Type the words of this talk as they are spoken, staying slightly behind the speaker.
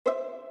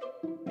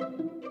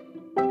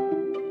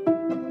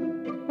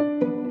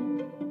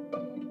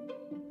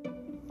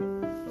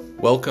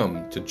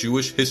Welcome to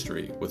Jewish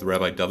History with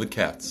Rabbi David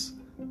Katz,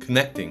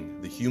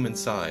 connecting the human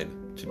side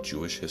to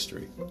Jewish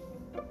history.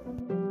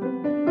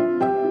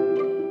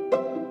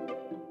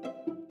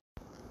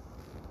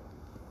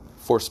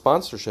 For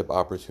sponsorship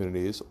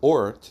opportunities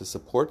or to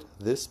support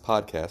this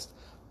podcast,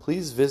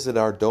 please visit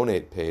our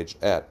donate page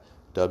at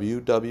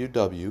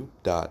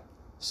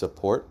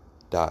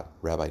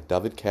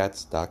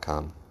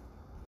www.support.rabbidavidkatz.com.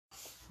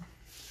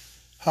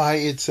 Hi,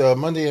 it's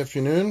Monday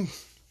afternoon,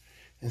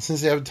 and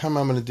since I have time,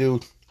 I'm going to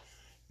do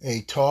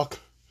a talk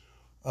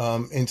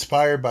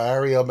inspired by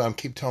Ari Elbaum.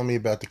 Keep telling me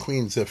about the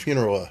Queen's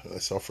funeral I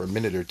saw for a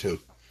minute or two.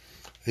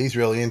 He's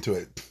really into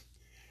it.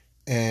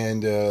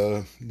 And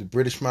the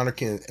British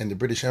monarchy and the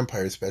British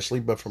Empire especially,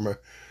 but from a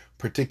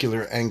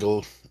particular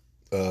angle,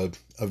 a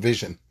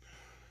vision.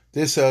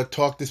 This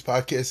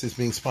podcast is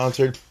being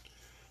sponsored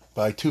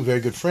by two very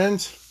good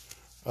friends,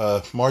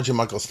 Marge and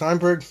Michael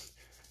Steinberg,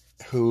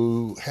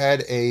 who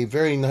had a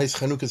very nice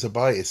Chanukah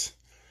Zabayis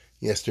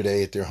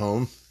yesterday at their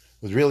home.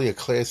 It was really a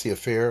classy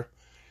affair,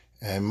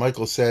 and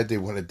Michael said they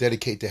want to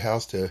dedicate the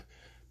house to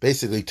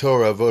basically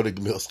Torah, Avodah,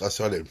 Gemilas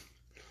Chasadim.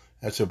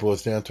 That's what it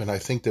boils down to, and I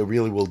think they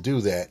really will do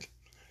that.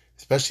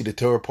 Especially the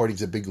Torah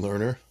party's a big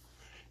learner,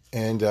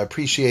 and I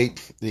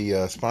appreciate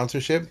the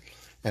sponsorship,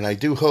 and I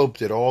do hope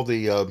that all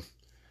the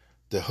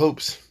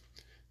hopes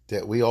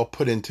that we all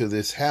put into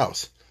this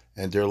house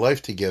and their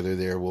life together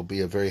there will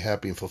be a very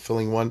happy and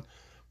fulfilling one,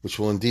 which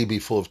will indeed be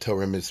full of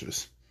Torah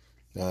mitzvahs.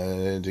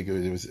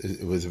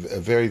 It was a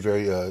very,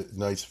 very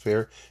nice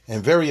affair,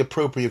 and very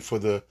appropriate for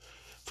the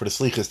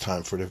Slichas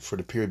time, for the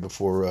period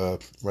before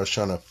Rosh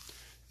Hashanah.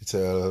 It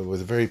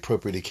was a very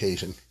appropriate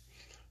occasion.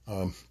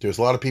 There's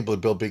a lot of people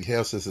that build big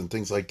houses and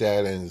things like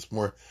that, and it's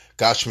more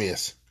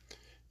gashmias.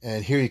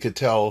 And here you could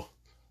tell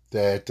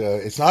that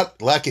it's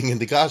not lacking in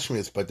the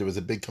gashmias, but there was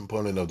a big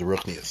component of the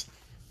ruchnias.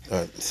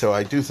 So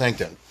I do thank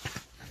them.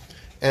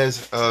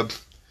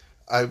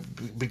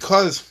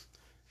 Because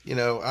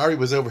Ari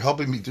was over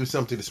helping me do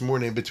something this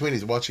morning. In between,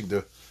 he's watching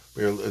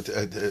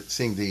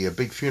seeing the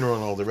big funeral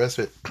and all the rest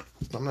of it.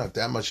 I'm not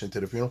that much into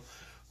the funeral,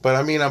 but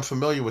I mean, I'm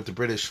familiar with the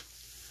British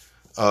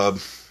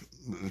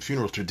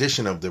funeral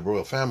tradition of the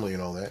royal family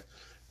and all that,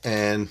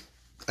 and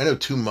I know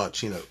too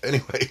much,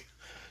 anyway.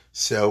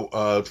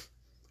 So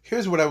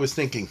here's what I was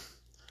thinking.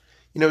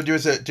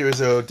 There's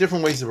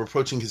different ways of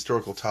approaching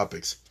historical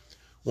topics.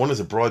 One is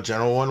a broad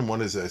general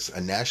one is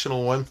a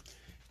national one,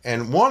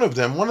 and one of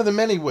the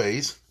many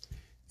ways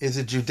is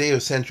a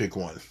Judeo-centric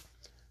one,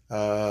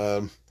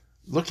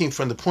 looking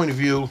from the point of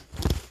view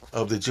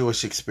of the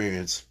Jewish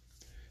experience.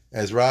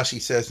 As Rashi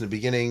says in the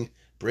beginning,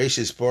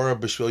 Bereshis bara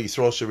b'shvil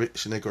Yisrael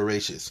shenikra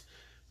Reshis,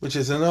 which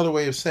is another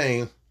way of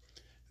saying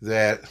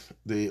that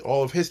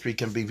all of history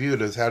can be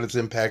viewed as how does it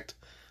impact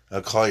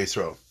Klal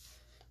Yisrael.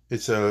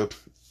 It's a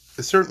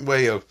certain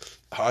way of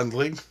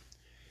handling,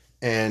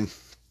 and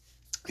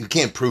you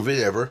can't prove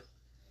it ever,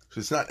 so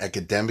it's not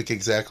academic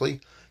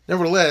exactly.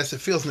 Nevertheless,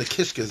 it feels in the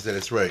kishkas that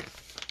it's right,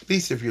 at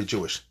least if you're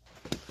Jewish.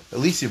 At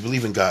least you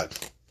believe in God.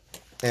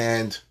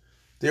 And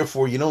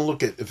therefore, you don't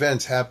look at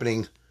events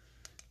happening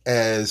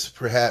as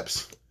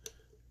perhaps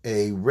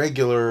a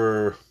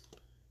regular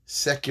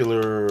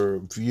secular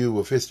view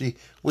of history,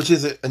 which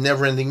is a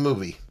never-ending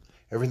movie.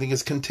 Everything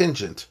is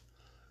contingent.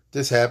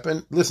 This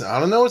happened. Listen, I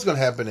don't know what's going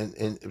to happen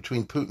in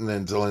between Putin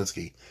and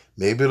Zelensky.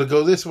 Maybe it'll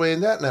go this way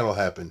and that'll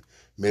happen.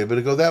 Maybe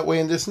it'll go that way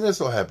and this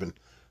will happen.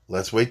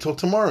 Let's wait till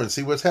tomorrow and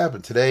see what's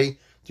happened. Today,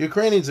 the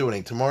Ukrainians are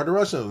winning. Tomorrow, the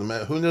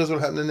Russians. Who knows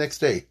what happened the next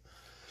day?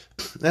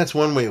 That's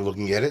one way of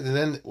looking at it. And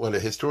then what a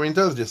historian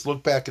does, just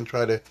look back and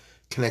try to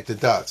connect the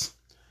dots.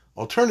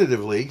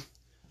 Alternatively,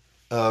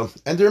 and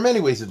there are many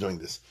ways of doing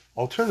this.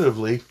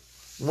 Alternatively,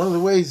 one of the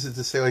ways is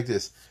to say like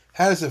this: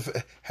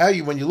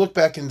 when you look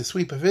back in the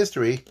sweep of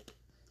history,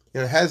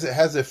 has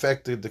it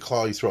affected the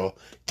Klal Yisrael?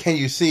 Can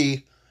you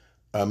see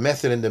a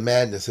method in the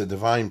madness, a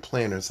divine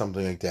plan, or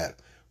something like that,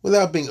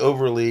 without being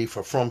overly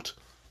verfrommt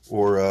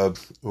or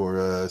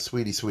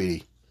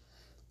sweetie?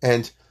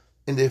 And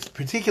in the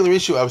particular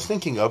issue I was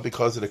thinking of,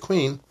 because of the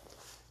Queen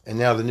and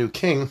now the new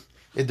King,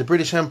 is the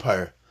British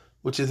Empire,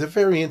 which is a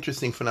very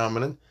interesting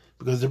phenomenon,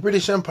 because the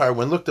British Empire,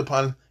 when looked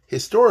upon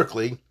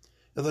historically,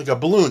 is like a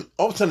balloon.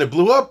 All of a sudden it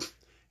blew up,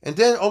 and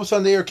then all of a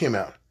sudden the air came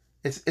out.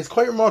 It's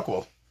quite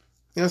remarkable.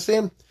 You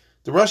understand?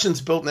 The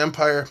Russians built an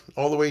empire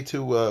all the way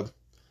to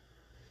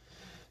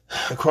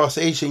across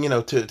Asia,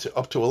 to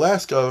up to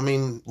Alaska. I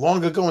mean,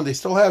 long ago, and they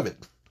still have it.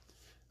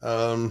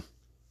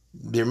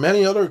 There are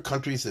many other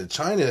countries.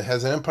 China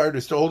has an empire.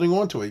 They're still holding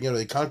on to it.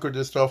 They conquered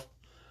this stuff,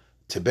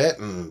 Tibet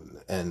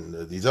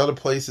and these other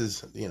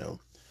places,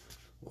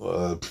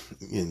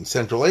 in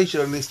Central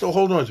Asia, and they still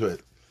hold on to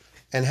it,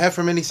 and have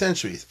for many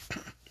centuries.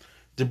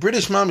 The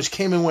British Mamish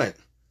came and went.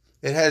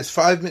 It has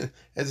 5 minutes,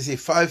 as they say,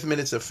 5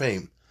 minutes of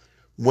fame.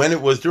 When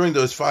it was during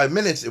those 5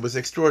 minutes, it was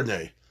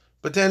extraordinary.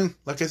 But then,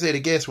 like I say, the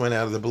gas went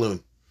out of the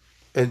balloon.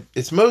 And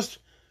it's most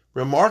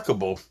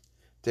remarkable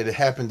that it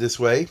happened this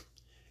way,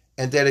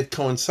 and that it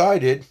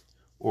coincided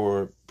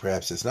or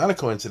perhaps it's not a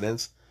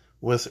coincidence,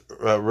 with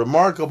a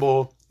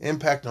remarkable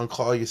impact on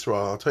Klal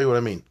Yisrael. I'll tell you what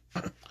I mean.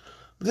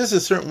 This is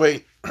a certain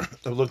way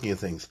of looking at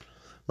things.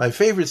 My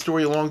favorite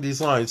story along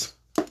these lines,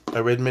 I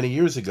read many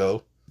years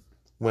ago,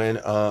 when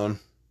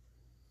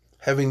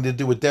having to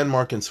do with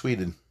Denmark and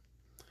Sweden.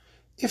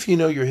 If you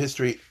know your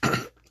history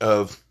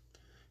of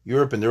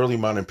Europe in the early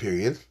modern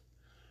period,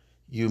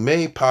 you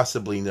may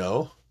possibly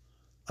know,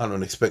 I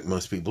don't expect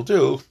most people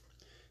do,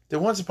 that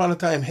once upon a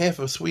time half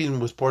of Sweden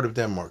was part of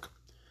Denmark.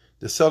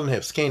 The southern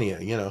half,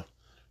 Scania,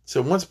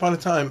 So once upon a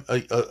time,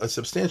 a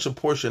substantial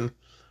portion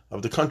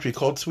of the country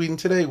called Sweden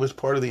today was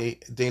part of the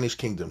Danish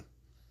kingdom.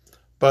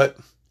 But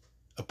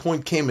a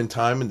point came in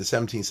time in the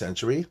 17th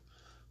century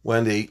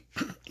when the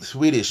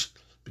Swedish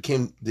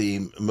became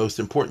the most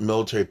important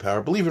military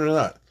power. Believe it or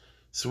not,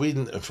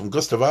 Sweden, from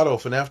Gustav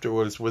Adolf and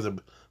afterwards, was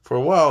for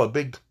a while a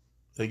big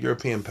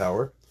European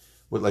power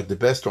with like the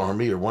best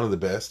army, or one of the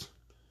best.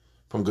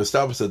 From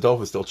Gustavus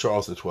Adolphus till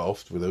Charles XII,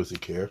 for those who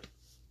care.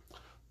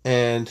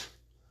 And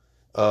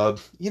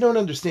you don't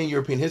understand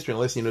European history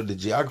unless you know the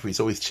geography. It's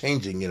always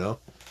changing,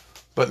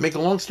 But make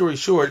a long story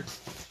short,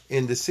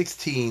 in the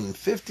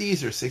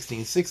 1650s or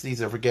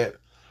 1660s, I forget,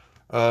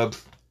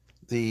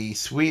 the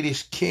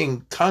Swedish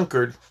king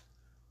conquered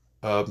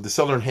the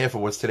southern half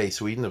of what's today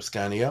Sweden, of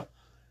Scania,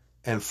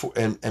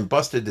 and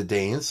busted the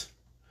Danes.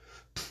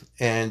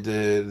 And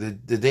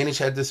the Danish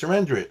had to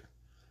surrender it.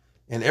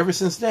 And ever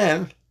since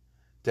then,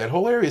 that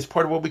whole area is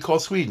part of what we call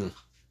Sweden.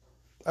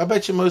 I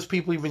bet you most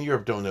people, even in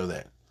Europe, don't know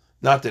that.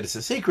 Not that it's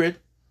a secret,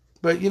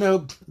 but,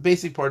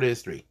 basic part of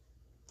history.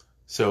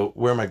 So,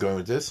 where am I going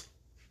with this?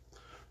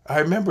 I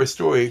remember a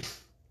story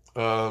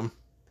from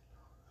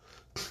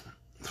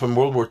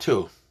World War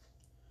II.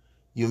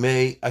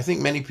 I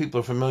think many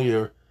people are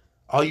familiar.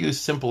 I'll use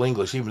simple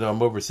English, even though I'm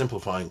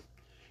oversimplifying.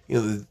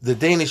 The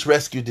Danish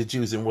rescued the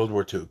Jews in World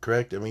War II,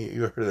 correct? I mean,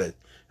 you heard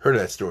of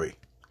that story,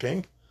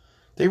 okay?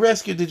 They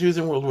rescued the Jews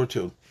in World War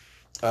II.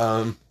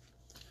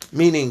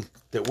 Meaning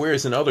that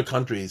whereas in other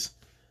countries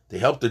they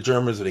helped the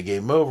Germans or they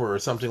gave them over or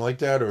something like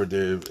that, or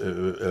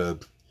they're,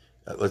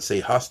 let's say,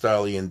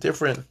 hostilely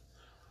indifferent.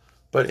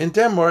 But in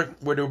Denmark,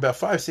 where there were about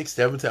 5,000,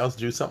 6,000, 7,000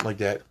 Jews, something like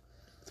that,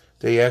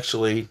 they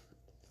actually,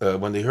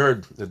 when they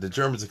heard that the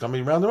Germans are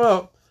coming around them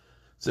up,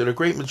 so the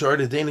great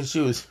majority of Danish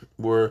Jews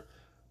were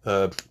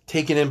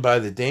taken in by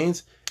the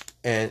Danes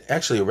and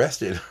actually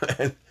arrested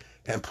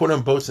and put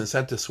on boats and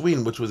sent to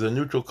Sweden, which was a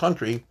neutral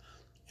country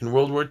in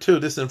World War II.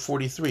 This is in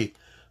 43.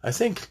 I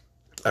think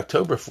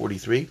October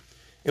 43.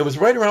 It was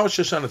right around Rosh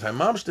Hashanah time.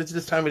 Mamish,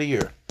 this time of the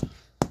year.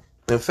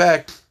 In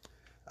fact,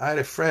 I had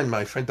a friend,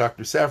 my friend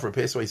Dr. Safra,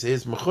 passed away.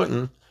 His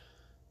mechutin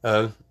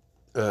was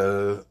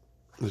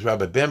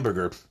Rabbi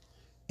Bamberger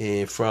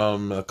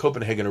from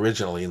Copenhagen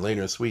originally, and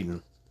later in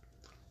Sweden,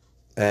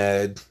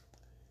 and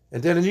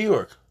then in New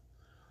York.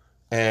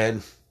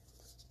 And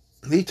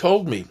he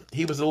told me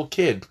he was a little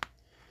kid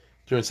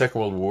during the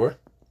Second World War.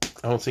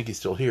 I don't think he's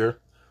still here.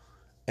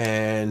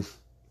 And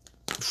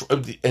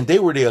they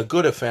were the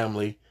Aguda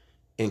family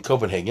in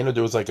Copenhagen.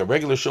 There was like a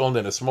regular shul and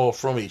then a small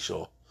Fromi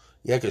shul,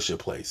 Yekisha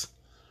place.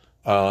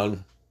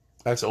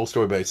 That's an old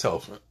story by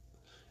itself.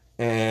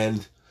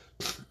 And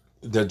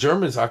the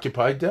Germans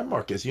occupied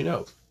Denmark, as you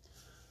know.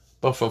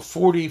 But from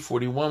 40,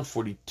 41,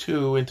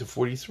 42 into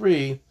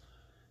 43,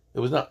 it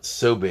was not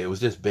so bad. It was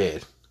just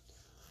bad.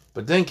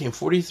 But then came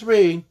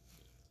 43,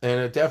 and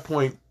at that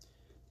point,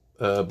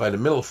 by the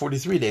middle of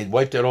 43, they had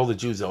wiped out all the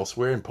Jews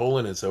elsewhere in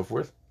Poland and so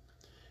forth.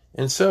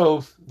 And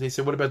so they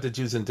said, what about the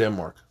Jews in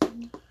Denmark?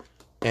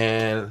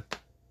 And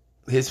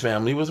his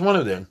family was one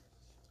of them.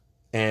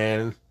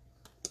 And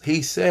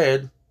he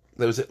said,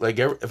 there was like,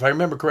 if I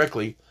remember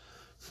correctly,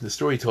 the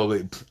story told me,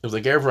 it was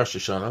like Erev Rosh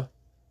Hashanah,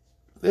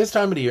 this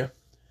time of the year,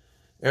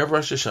 Erev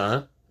Rosh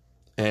Hashanah,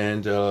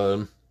 and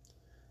there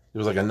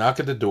was like a knock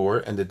at the door,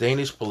 and the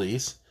Danish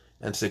police,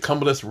 and said, come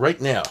with us right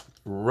now,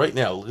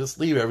 just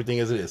leave everything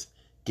as it is,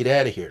 get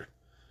out of here.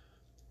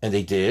 And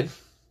they did.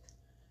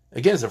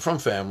 Again, it's a from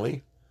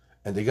family,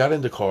 and they got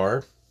in the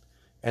car,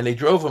 and they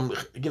drove them,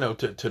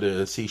 to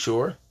the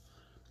seashore,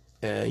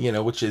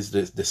 which is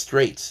the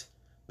straits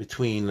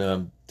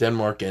between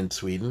Denmark and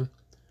Sweden.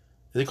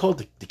 They call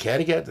it the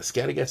Kattegat, the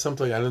Skattegat,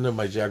 something. I don't know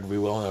my geography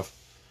well enough.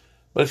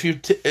 But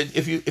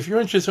if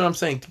you're interested in what I'm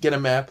saying, to get a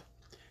map,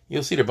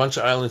 you'll see there are a bunch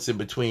of islands in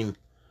between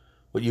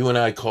what you and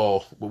I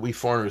call, what we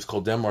foreigners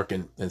call Denmark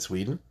and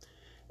Sweden.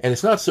 And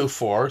it's not so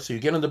far, so you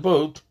get on the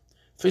boat,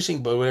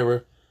 fishing boat,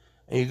 whatever,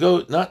 and you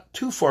go not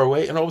too far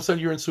away, and all of a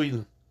sudden you're in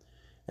Sweden.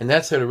 And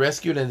that's how they're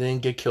rescued and they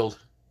didn't get killed.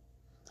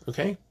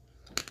 Okay?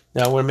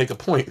 Now I want to make a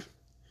point,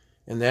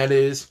 and that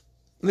is,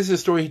 this is a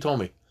story he told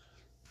me.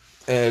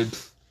 And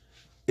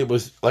it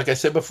was, like I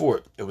said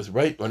before, it was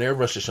right on Erev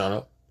Rosh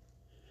Hashanah,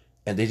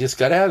 and they just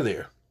got out of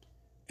there.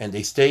 And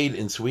they stayed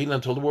in Sweden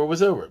until the war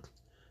was over.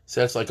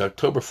 So that's like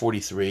October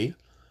 43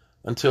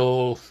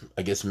 until,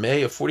 I guess,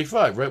 May of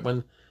 45, right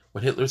when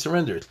Hitler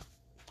surrendered.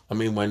 I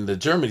mean, when the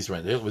Germany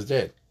surrendered, it was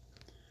dead.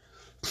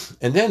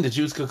 And then the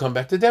Jews could come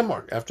back to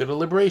Denmark after the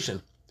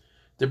liberation.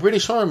 The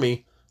British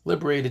Army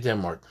liberated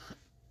Denmark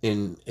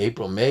in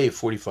May of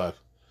 45.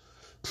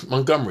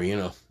 Montgomery,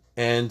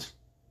 and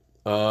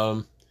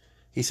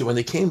he said when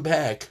they came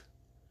back,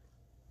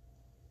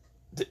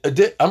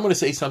 I'm going to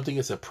say something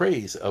as a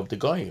praise of the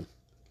Goyim.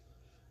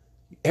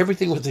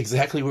 Everything was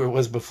exactly where it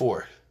was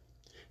before.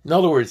 In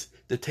other words,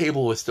 the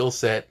table was still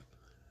set,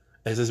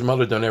 as his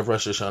mother done every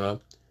Rosh Hashanah.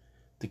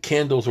 The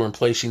candles were in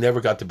place. She never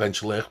got to Ben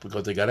Shalech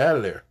because they got out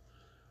of there.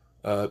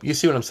 You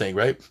see what I'm saying,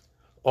 right?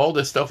 All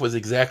this stuff was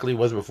exactly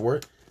was before,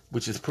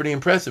 which is pretty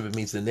impressive. It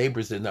means the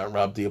neighbors did not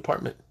rob the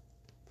apartment.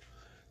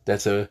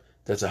 That's a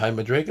high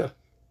madrega.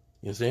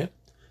 You understand?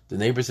 The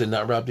neighbors did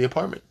not rob the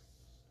apartment.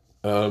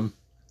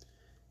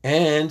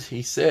 And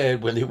he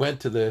said when they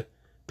went to the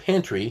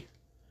pantry,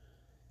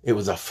 it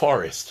was a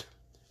forest.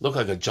 Looked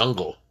like a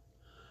jungle.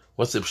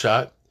 What's the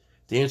shot?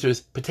 The answer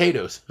is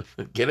potatoes.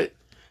 Get it?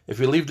 If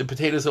you leave the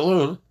potatoes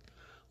alone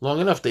long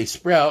enough, they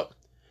sprout.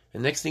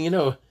 And next thing you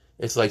know,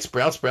 it's like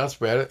sprout.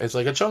 It's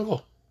like a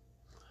jungle.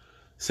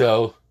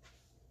 So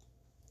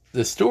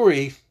the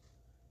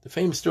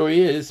famous story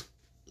is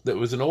that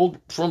was an old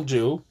from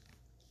Jew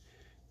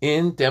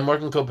in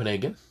Denmark and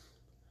Copenhagen.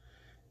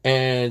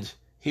 And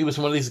he was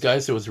one of these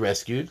guys that was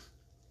rescued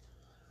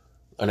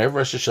on every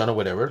Rosh Hashanah,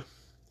 whatever.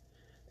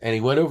 And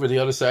he went over the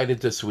other side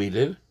into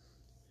Sweden.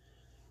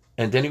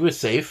 And then he was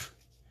safe.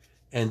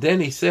 And then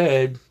he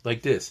said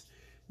like this,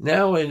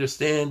 now I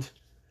understand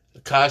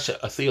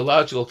a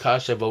theological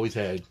kasha I've always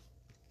had.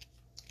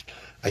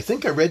 I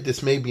think I read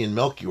this maybe in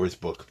Melchior's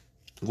book,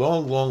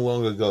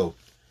 long ago,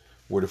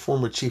 where the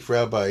former chief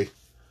rabbi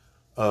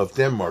of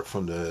Denmark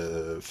from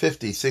the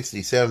 50s, 60s,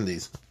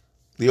 70s,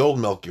 the old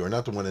Melchior,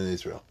 not the one in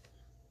Israel,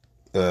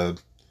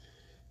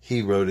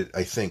 he wrote it,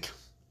 I think.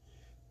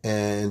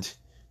 And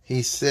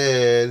he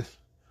said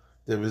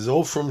there was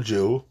old from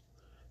Jew,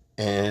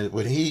 and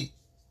when he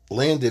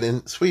landed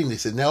in Sweden, he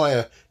said, now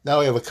I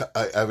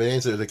have an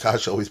answer to the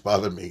kasha always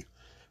bothered me.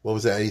 What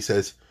was that? He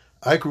says,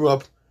 I grew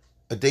up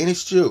a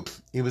Danish Jew.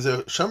 He was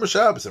a Shomer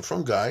Shabbos, a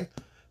from guy,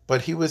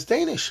 but he was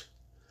Danish.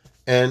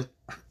 And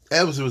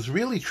it was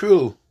really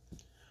true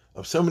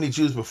of so many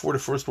Jews before the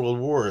First World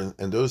War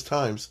and those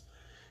times.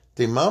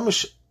 They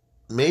mamish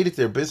made it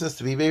their business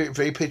to be very,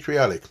 very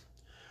patriotic.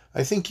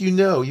 I think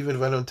even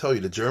if I don't tell you,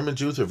 the German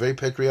Jews were very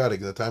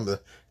patriotic at the time of the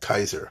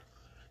Kaiser.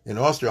 In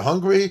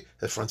Austria-Hungary,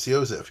 at Franz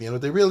Josef,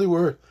 they really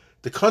were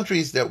the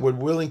countries that were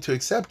willing to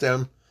accept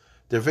them.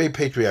 They're very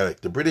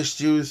patriotic. The British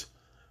Jews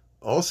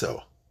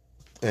also,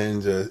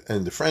 and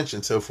the French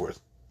and so forth.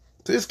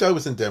 So this guy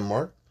was in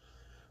Denmark,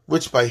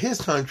 which by his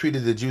time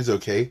treated the Jews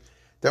okay.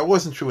 That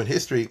wasn't true in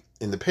history.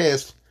 In the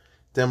past,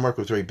 Denmark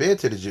was very bad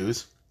to the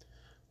Jews,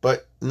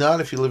 but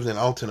not if you lived in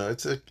Altena.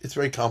 It's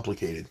very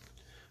complicated.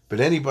 But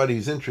anybody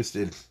who's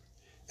interested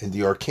in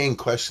the arcane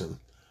question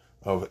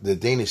of the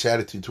Danish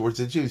attitude towards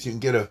the Jews, you can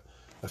get a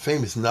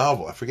famous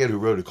novel, I forget who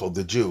wrote it, called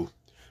The Jew,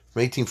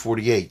 from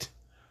 1848.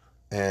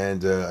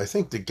 And I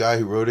think the guy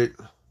who wrote it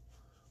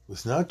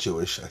was not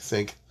Jewish, I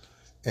think.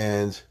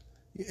 And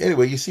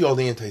anyway, you see all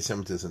the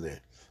anti-Semitism there.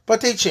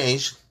 But they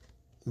changed.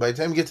 By the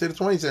time you get to the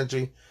 20th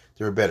century,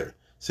 they were better.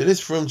 So this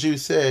from Jew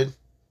said,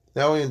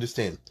 now I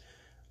understand.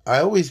 I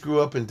always grew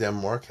up in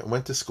Denmark. I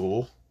went to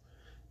school,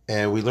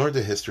 and we learned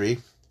the history,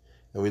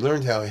 and we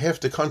learned how half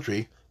the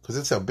country, because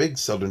that's how big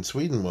southern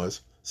Sweden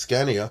was,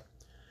 Scania.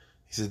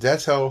 He said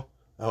that's how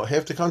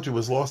half the country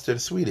was lost to the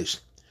Swedish.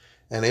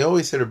 And they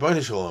always said,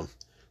 Rebbeinu Shalom,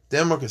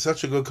 Denmark is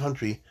such a good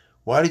country.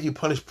 Why did you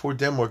punish poor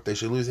Denmark? They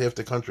should lose half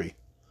the country,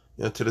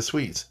 to the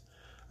Swedes.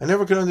 I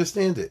never could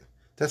understand it.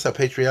 That's how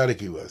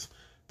patriotic he was.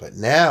 But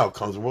now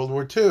comes World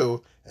War II,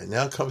 and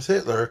now comes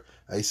Hitler.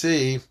 I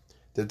see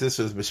that this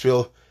was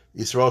Bishvil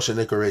Yisrael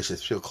Shenikarash,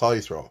 Bishvil Klal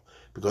Yisrael,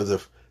 because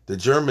if the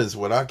Germans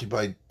would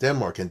occupy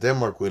Denmark, and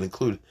Denmark would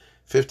include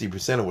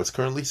 50% of what's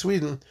currently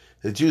Sweden,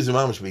 the Jews and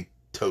Amish would be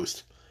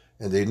toast.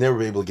 And they'd never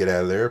be able to get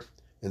out of there,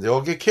 and they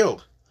all get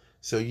killed.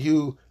 So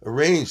you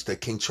arranged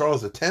that King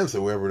Charles X, or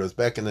whoever it was,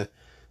 back in the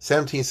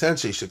 17th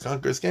century, should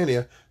conquer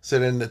Scania, so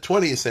that in the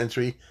 20th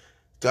century,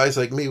 guys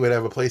like me would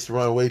have a place to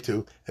run away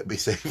to and be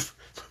safe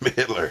from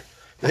Hitler.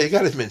 Now you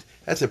got to admit,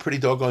 that's a pretty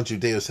doggone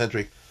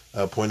Judeo-centric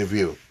point of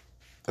view.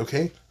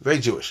 Okay? Very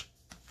Jewish.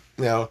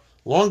 Now,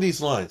 along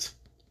these lines,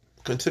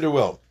 consider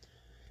well,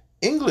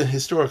 England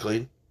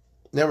historically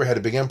never had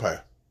a big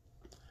empire.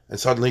 And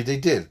suddenly they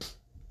did.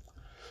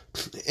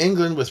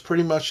 England was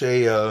pretty much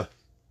a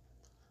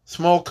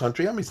small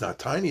country. I mean, it's not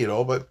tiny at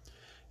all, but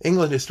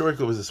England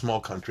historically was a small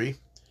country.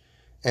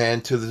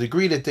 And to the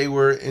degree that they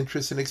were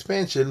interested in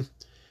expansion,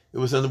 it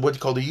was under what you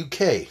call the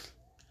UK. In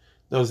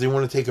other words, they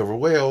wanted to take over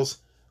Wales,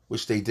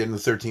 which they did in the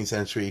 13th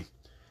century.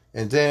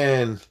 And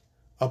then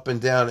up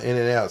and down, in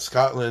and out,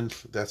 Scotland,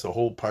 that's a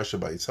whole parsha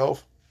by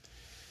itself.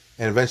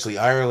 And eventually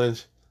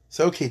Ireland.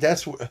 So, okay,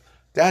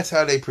 that's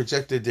how they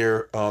projected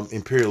their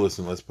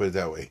imperialism, let's put it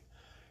that way.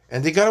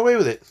 And they got away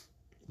with it.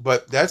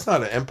 But that's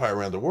not an empire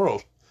around the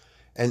world.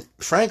 And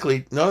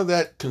frankly, none of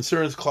that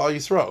concerns Klal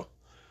Yisrael.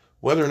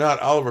 Whether or not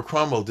Oliver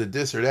Cromwell did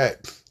this or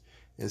that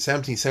in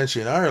 17th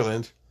century in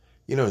Ireland,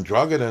 and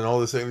Drogheda and all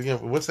this,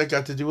 what's that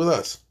got to do with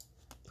us?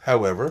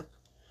 However,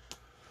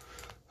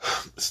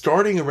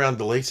 starting around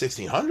the late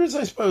 1600s,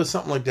 I suppose,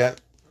 something like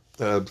that,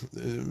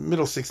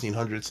 middle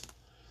 1600s,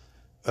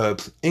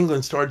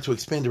 England started to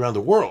expand around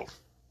the world.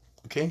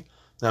 Okay?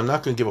 Now, I'm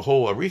not going to give a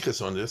whole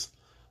arichas on this,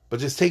 but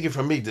just take it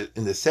from me that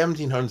in the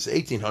 1700s,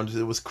 1800s,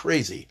 it was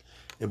crazy.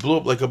 It blew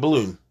up like a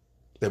balloon.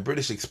 The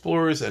British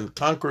explorers and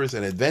conquerors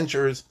and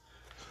adventurers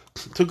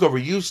took over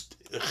huge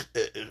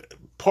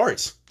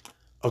parts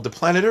of the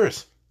planet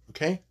Earth.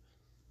 Okay?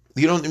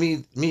 You don't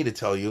need me to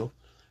tell you,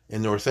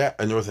 in North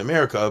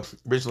America,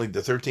 originally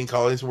the 13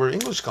 colonies were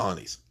English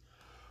colonies.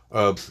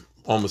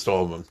 Almost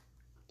all of them.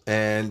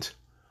 And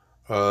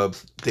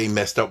they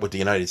messed up with the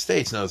United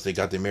States. Now, as they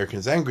got the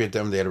Americans angry at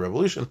them, they had a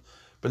revolution.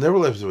 But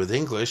nevertheless, with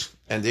English,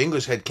 and the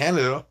English had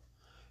Canada,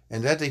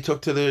 and that they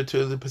took to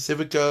the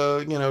Pacific,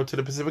 to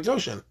the Pacific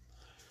Ocean.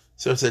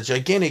 So it's a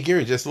gigantic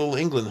area, just little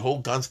England, whole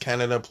guns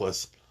Canada,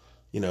 plus,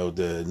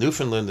 the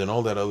Newfoundland and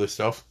all that other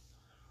stuff.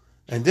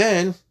 And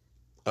then,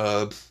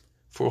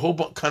 for a whole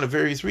kind of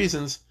various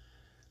reasons,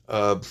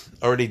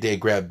 already they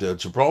grabbed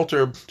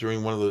Gibraltar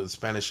during one of the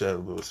Spanish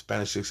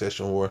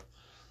Succession War.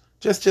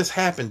 Just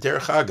happened,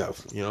 derech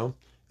agav,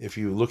 if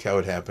you look how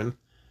it happened.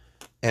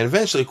 And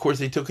eventually, of course,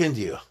 they took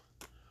India.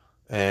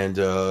 And,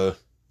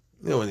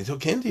 when they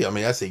took India,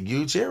 that's a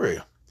huge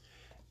area.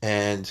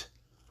 And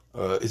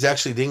it's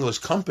actually the English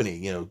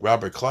company,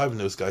 Robert Clive and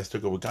those guys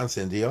took over Gans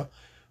India,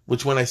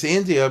 which when I say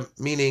India,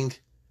 meaning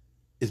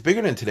it's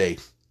bigger than today.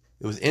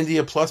 It was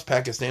India plus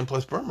Pakistan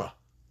plus Burma.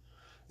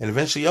 And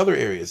eventually other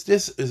areas.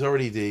 This is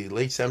already the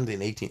late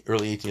 17th and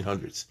early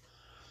 1800s.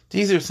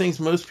 These are things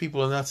most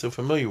people are not so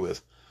familiar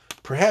with.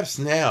 Perhaps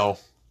now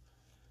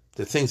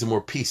that things are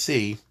more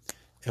PC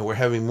and we're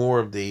having more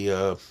of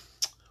the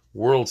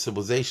world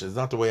civilization. It's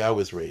not the way I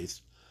was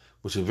raised,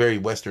 which is very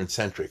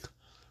Western-centric.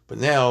 But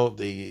now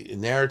the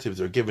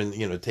narratives are given,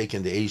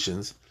 taken to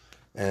Asians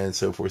and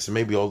so forth. So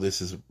maybe all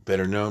this is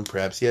better known.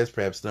 Perhaps yes,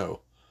 perhaps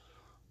no.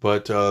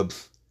 But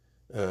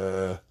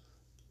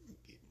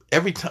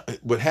every time,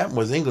 what happened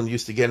was England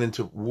used to get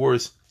into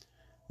wars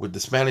with the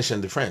Spanish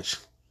and the French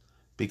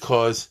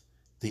because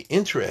the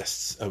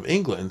interests of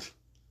England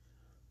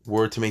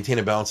were to maintain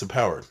a balance of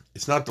power.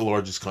 It's not the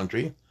largest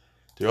country.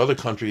 There are other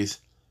countries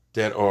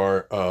that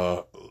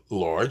are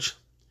large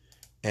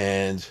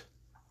and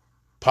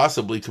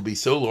possibly could be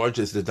so large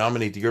as to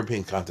dominate the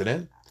European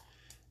continent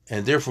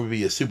and therefore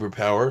be a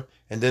superpower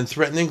and then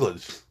threaten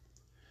England.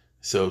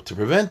 So to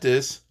prevent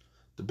this,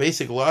 the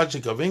basic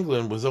logic of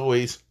England was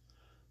always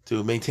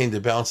to maintain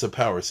the balance of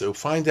power. So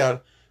find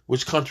out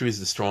which country is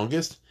the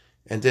strongest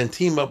and then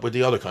team up with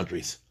the other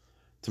countries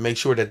to make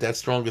sure that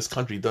strongest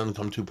country doesn't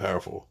become too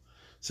powerful.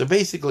 So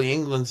basically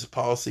England's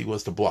policy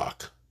was to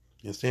block.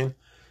 You understand?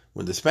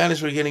 When the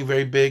Spanish were getting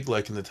very big,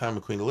 like in the time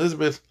of Queen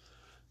Elizabeth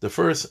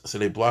I, so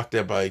they blocked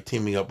that by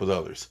teaming up with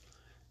others.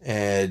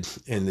 And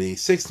in the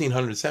 1600s,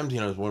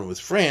 1700s, when it was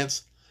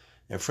France,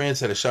 and France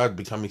had a shot at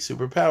becoming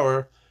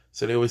superpower,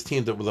 so they always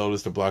teamed up with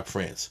others to block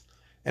France.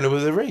 And it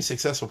was a very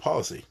successful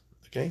policy.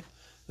 Okay? It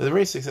was a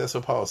very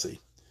successful policy.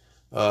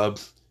 And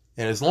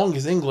as long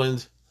as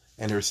England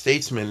and her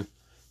statesmen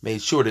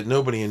made sure that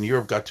nobody in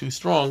Europe got too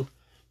strong,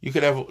 you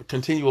could have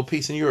continual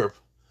peace in Europe.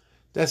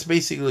 That's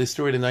basically the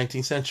story of the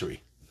 19th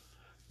century.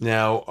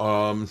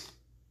 Now,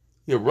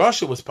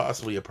 Russia was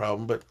possibly a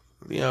problem, but,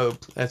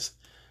 that's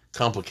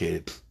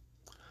complicated.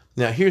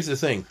 Now, here's the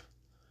thing.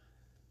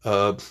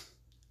 As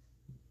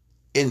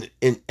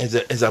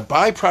a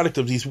byproduct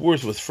of these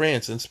wars with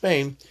France and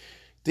Spain,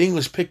 the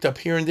English picked up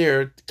here and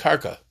there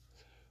Carca.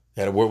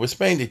 They had a war with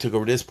Spain, they took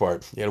over this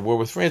part. They had a war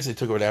with France, they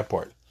took over that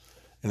part.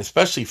 And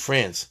especially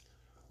France.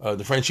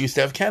 The French used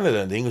to have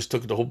Canada, and the English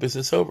took the whole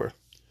business over.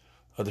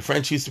 The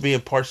French used to be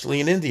partially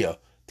in India.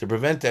 To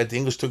prevent that, the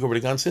English took over the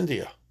Gans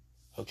India.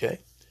 Okay?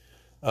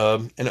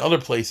 And other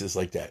places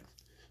like that.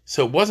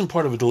 So it wasn't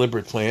part of a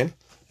deliberate plan.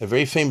 A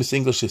very famous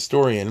English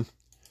historian, it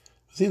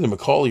was either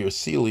Macaulay or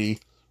Seeley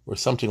or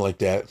something like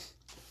that,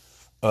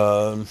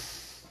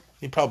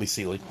 probably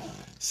Seeley,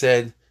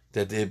 said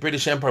that the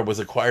British Empire was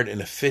acquired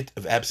in a fit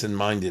of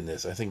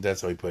absent-mindedness. I think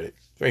that's how he put it.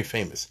 Very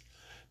famous.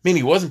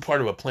 Meaning it wasn't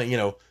part of a plan.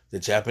 The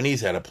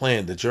Japanese had a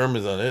plan. The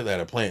Germans on it had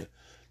a plan.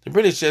 The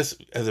British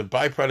just, as a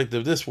byproduct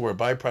of this war, a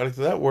byproduct of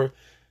that war,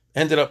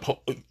 ended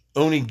up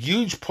owning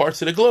huge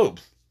parts of the globe.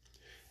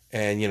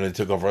 And, they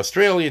took over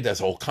Australia, that's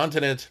a whole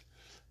continent,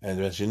 and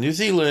eventually New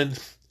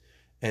Zealand.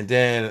 And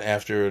then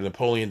after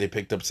Napoleon, they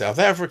picked up South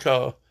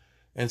Africa,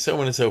 and so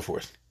on and so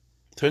forth.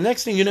 So the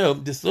next thing you know,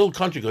 this little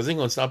country, because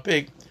England's not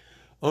big,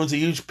 owns a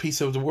huge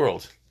piece of the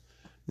world.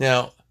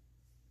 Now,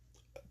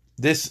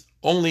 this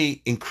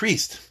only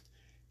increased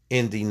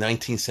in the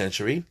 19th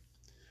century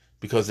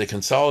because they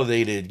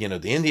consolidated,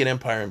 the Indian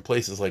Empire and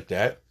places like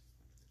that,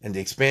 and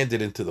they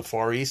expanded into the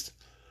Far East.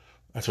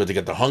 That's where they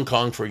got the Hong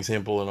Kong, for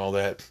example, and all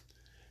that.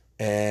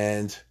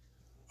 And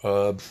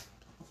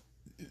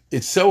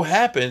it so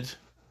happened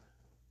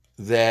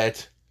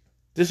that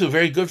this was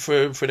very good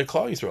for the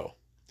Klal Yisrael,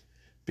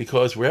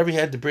 because wherever you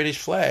had the British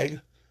flag,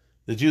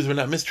 the Jews were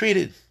not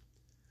mistreated.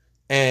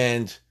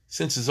 And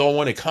since it's all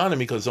one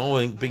economy, because it's all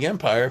one big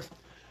empire,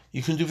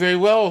 you can do very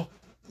well,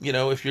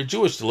 if you're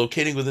Jewish,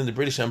 locating within the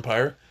British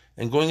Empire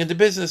and going into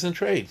business and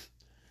trade.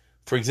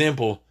 For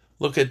example,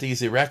 look at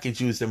these Iraqi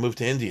Jews that moved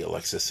to India,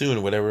 like Sassoon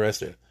or whatever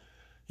else. You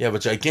have a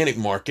gigantic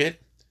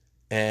market,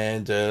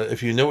 and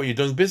if you know what you're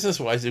doing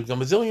business-wise, you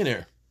become a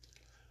zillionaire.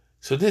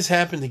 So this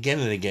happened again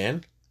and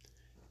again,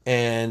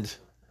 and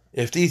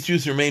if these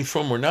Jews remain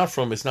from or not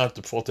from, it's not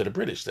the fault of the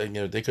British.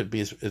 They could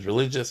be as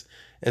religious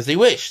as they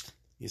wished,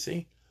 you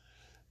see?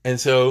 And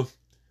so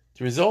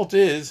the result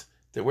is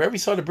that wherever you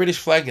saw the British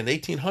flag in the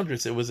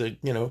 1800s, it was the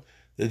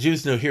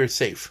Jews know here it's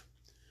safe.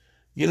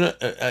 You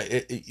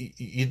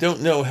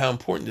don't know how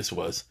important this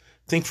was.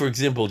 Think, for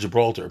example,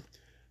 Gibraltar,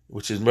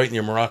 which is right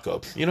near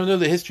Morocco. You don't know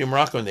the history of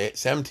Morocco in the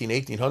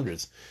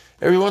 1800s.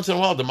 Every once in a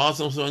while, the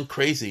Muslims went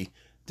crazy.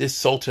 This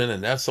sultan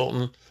and that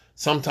sultan.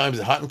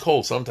 Sometimes hot and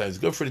cold. Sometimes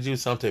good for the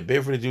Jews. Sometimes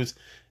bad for the Jews.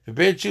 If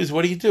bad Jews,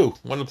 what do?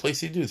 One of the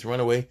places you do is run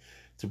away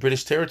to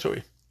British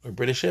territory or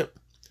British ship.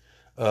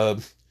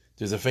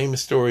 There's a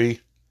famous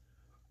story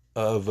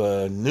of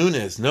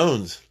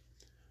Nunes,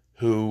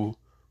 who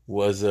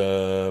was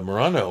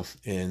Morano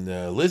in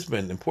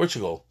Lisbon in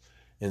Portugal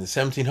in the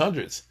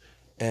 1700s.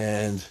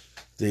 And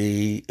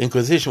the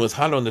Inquisition was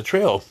hot on the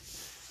trail.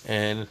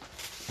 And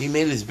he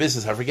made it his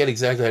business, I forget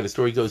exactly how the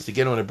story goes, to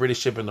get on a British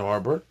ship in the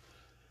harbor.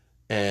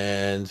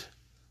 And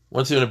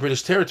once you're in a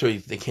British territory,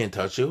 they can't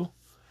touch you.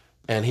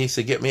 And he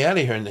said, get me out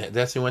of here. And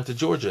that's when he went to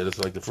Georgia. That's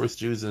like the first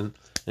Jews in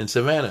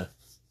Savannah.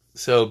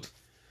 So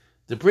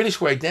the British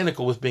were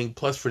identical with being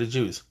plus for the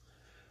Jews.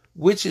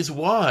 Which is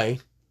why,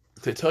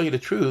 to tell you the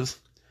truth,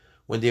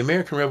 when the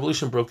American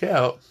Revolution broke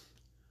out,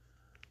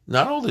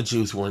 not all the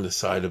Jews were on the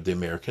side of the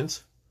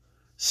Americans.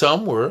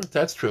 Some were,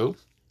 that's true.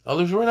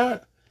 Others were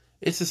not.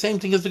 It's the same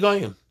thing as the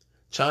Goyim.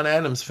 John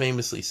Adams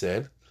famously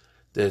said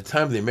that at the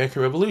time of the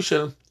American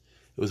Revolution,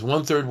 it was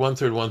 1/3,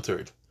 1/3,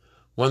 1/3.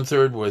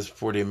 1/3 was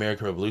for the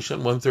American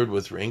Revolution, 1/3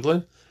 was for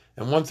England,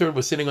 and 1/3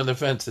 was sitting on the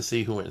fence to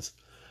see who wins.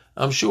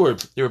 I'm sure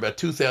there were about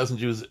 2,000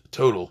 Jews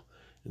total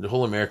in the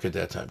whole America at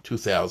that time.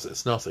 2,000,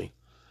 it's nothing.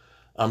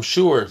 I'm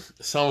sure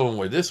some of them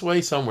were this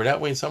way, some were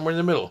that way, and some were in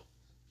the middle.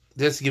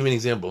 Just to give you an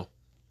example.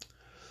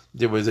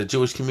 There was a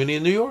Jewish community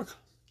in New York.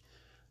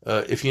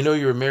 If you know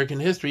your American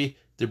history,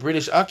 the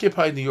British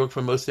occupied New York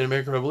for most of the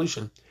American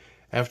Revolution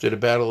after the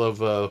Battle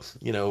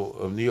of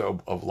New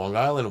York, of Long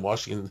Island and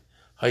Washington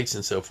Heights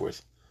and so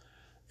forth.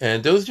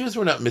 And those Jews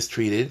were not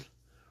mistreated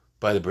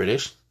by the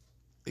British.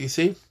 You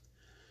see?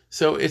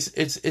 So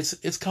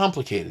it's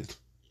complicated.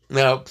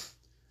 Now,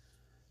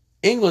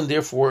 England,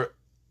 therefore,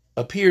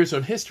 appears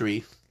on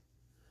history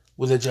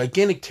with a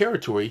gigantic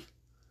territory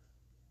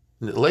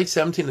in the late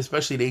 17th,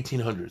 especially the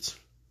 1800s.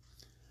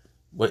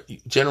 What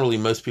generally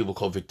most people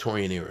call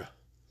Victorian era.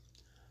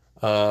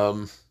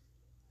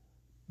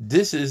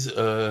 This is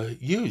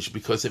huge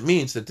because it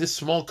means that this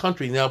small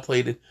country now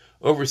played an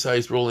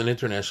oversized role in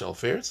international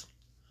affairs.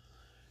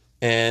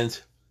 And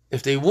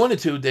if they wanted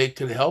to, they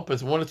could help.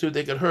 If they wanted to,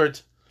 they could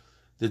hurt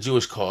the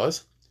Jewish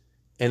cause.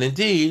 And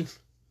indeed,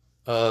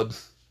 I'll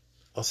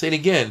say it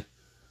again,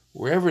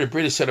 wherever the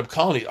British set up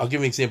colonies, I'll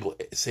give you an example,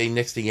 say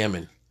next to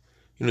Yemen.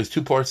 There's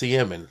two parts of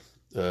Yemen.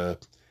 The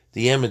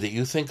Yemen that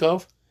you think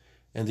of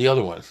and the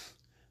other one.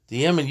 The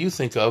Yemen you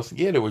think of,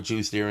 there were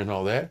Jews there and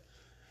all that.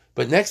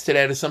 But next to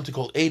that is something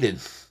called Aden.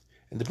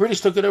 And the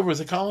British took it over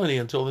as a colony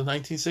until the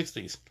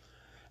 1960s.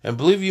 And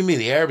believe you me,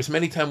 the Arabs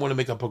many times want to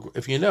make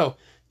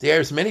the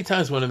Arabs many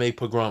times want to make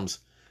pogroms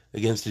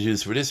against the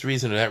Jews for this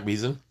reason or that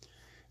reason.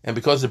 And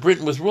because the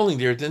Britain was ruling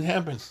there, it didn't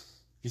happen.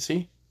 You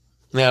see?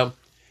 Now,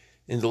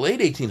 in the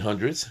late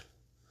 1800s,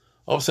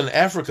 all of a sudden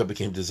Africa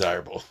became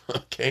desirable.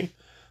 Okay?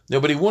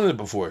 Nobody wanted it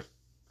before.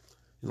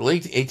 In the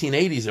late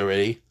 1880s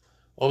already,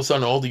 all of a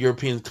sudden all the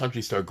European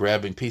countries started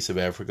grabbing a piece of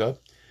Africa.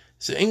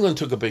 So England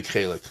took a big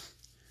chalik.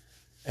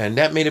 And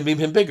that made it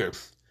even bigger.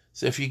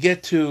 So if you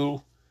get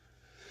to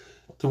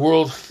the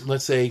world,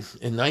 let's say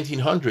in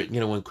 1900,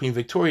 when Queen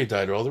Victoria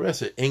died or all the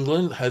rest of it,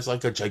 England has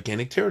like a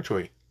gigantic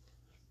territory.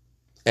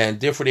 And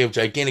therefore they have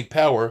gigantic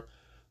power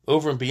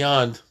over and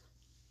beyond,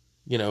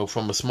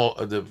 from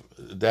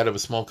that of a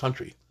small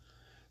country.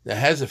 That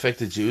has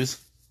affected Jews.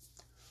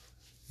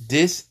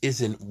 This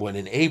isn't what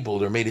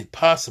enabled or made it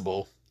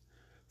possible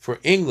for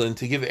England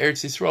to give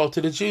Eretz Yisrael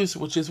to the Jews,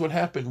 which is what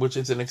happened, which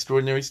is an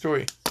extraordinary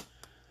story.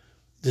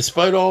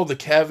 Despite all the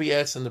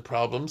caveats and the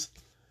problems,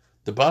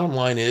 the bottom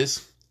line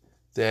is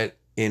that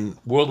in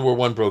World War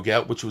I broke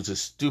out, which was a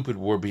stupid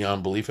war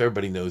beyond belief.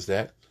 Everybody knows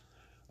that.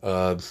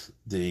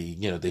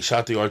 They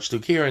shot the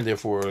Archduke here, and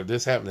therefore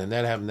this happened, and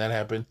that happened, that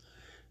happened.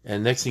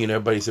 And next thing you know,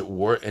 everybody's at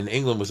war, and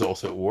England was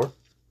also at war.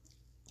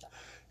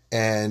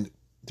 And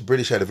the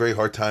British had a very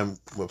hard time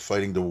with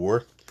fighting the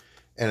war.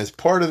 And as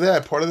part of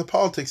that, part of the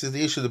politics is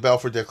the issue of the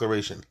Balfour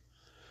Declaration.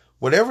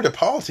 Whatever the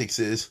politics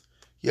is,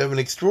 you have an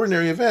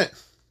extraordinary event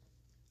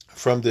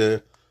from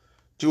the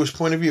Jewish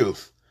point of view.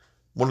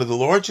 One of the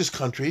largest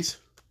countries,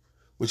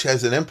 which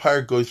has an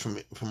empire goes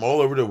from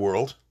all over the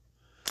world,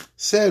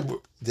 said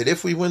that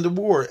if we win the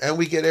war and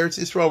we get Eretz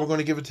Yisrael, we're going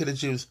to give it to the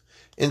Jews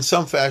in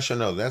some fashion.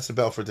 No, that's the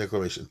Balfour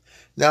Declaration.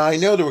 Now, I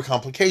know there were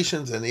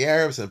complications, and the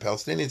Arabs and the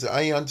Palestinians,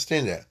 I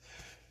understand that.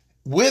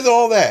 With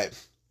all that,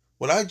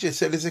 what I just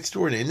said is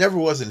extraordinary. It never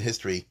was in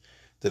history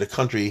that a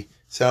country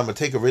said, I'm going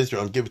to take over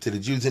Israel and give it to the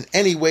Jews in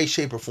any way,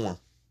 shape, or form.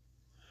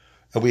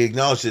 And we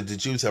acknowledge that the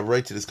Jews have a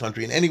right to this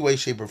country in any way,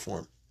 shape, or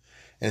form.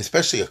 And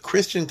especially a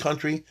Christian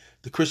country,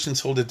 the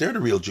Christians hold that they're the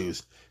real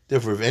Jews.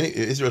 Therefore, if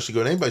Israel should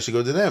go to anybody, should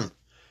go to them.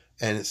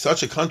 And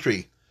such a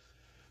country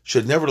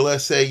should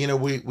nevertheless say,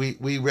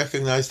 we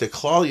recognize that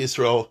Klal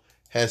Yisrael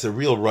has a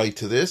real right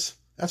to this.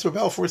 That's what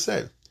Balfour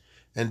said.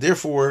 And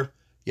therefore,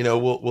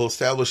 we'll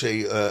establish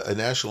a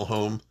national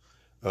home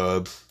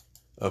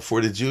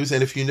for the Jews.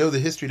 And if you know the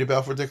history of the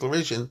Balfour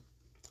Declaration,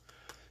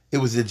 it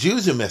was the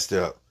Jews who messed it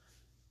up.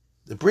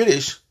 The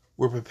British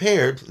were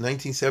prepared in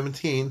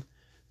 1917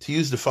 to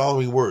use the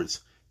following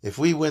words. If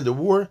we win the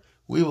war,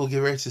 we will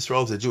give Eretz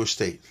Yisrael as a Jewish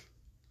state.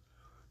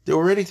 They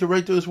were ready to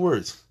write those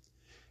words.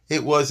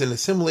 It was an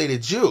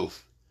assimilated Jew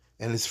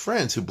and his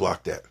friends who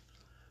blocked that.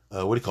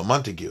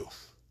 Montague.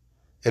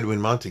 Edwin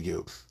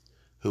Montague,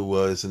 who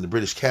was in the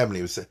British cabinet.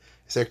 He was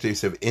Secretary of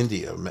State of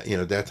India.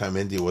 At that time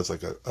India was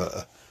like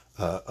a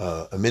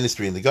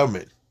ministry in the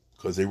government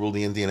because they ruled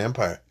the Indian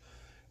Empire.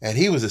 And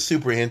he was a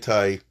super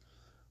anti-Zionist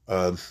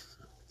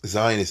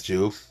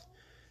Jew,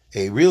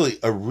 a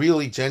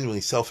really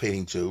genuinely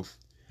self-hating Jew.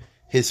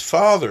 His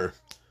father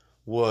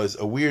was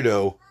a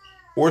weirdo,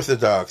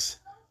 Orthodox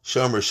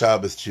Shomer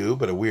Shabbos Jew,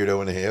 but a weirdo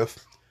and a half,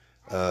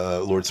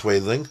 Lord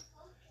Swathling.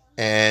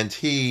 And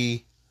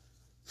he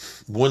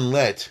wouldn't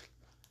let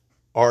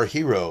our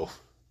hero,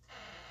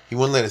 he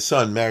wouldn't let his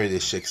son marry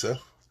this shiksa.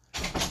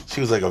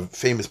 She was like a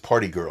famous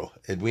party girl,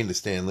 Edwina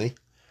Stanley.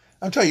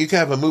 I'm telling you, you can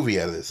have a movie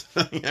out of this.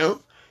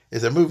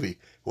 It's a movie. It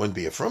wouldn't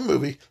be a from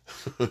movie.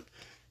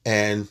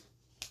 And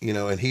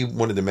he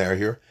wanted to marry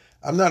her.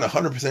 I'm not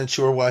 100%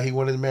 sure why he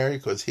wanted to marry her,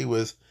 because he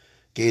was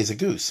gay as a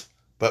goose.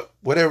 But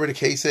whatever the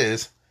case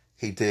is,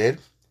 he did.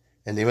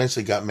 And they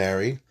eventually got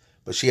married.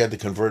 But she had to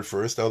convert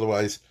first.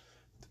 Otherwise,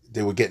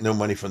 they would get no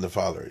money from the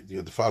father.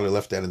 The father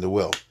left that in the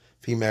will.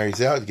 If he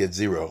marries out, he gets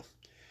zero.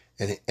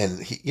 And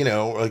he,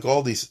 like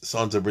all these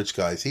sons of rich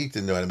guys, he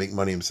didn't know how to make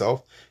money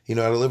himself. He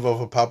knew how to live off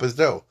of Papa's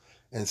dough.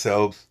 And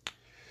so,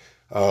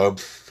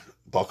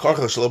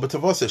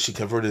 she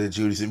converted to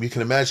Judaism. You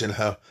can imagine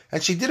how,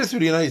 and she did it through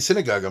the United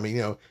Synagogue. I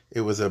mean,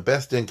 it was a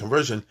best-in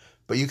conversion,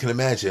 but you can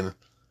imagine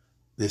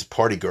this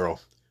party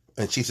girl.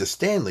 And she's a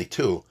Stanley,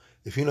 too.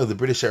 If you know the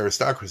British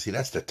aristocracy,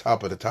 that's the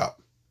top of the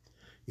top.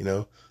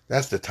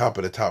 That's the top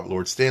of the top.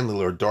 Lord Stanley,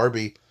 Lord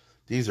Derby,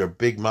 these are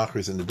big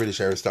mockers in the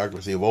British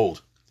aristocracy of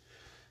old.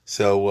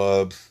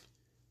 So,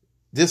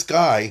 this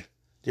guy,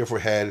 therefore,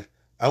 had,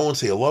 I won't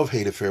say a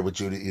love-hate affair with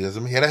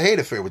Judaism, he had a hate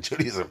affair with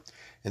Judaism.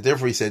 And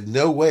therefore he said,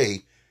 no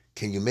way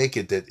can you make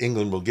it that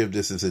England will give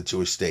this as a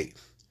Jewish state.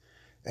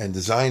 And the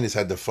Zionists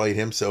had to fight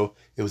him, so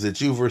it was a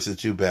Jew versus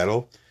Jew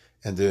battle.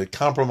 And the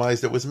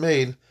compromise that was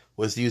made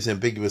was to use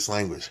ambiguous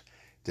language.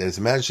 That His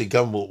Majesty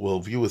government will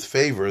view with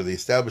favor the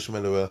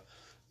establishment of a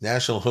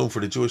national home for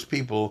the Jewish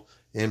people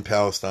in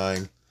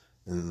Palestine,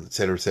 and et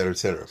cetera, et cetera, et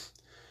cetera.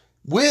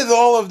 With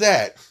all of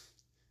that,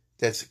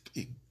 that's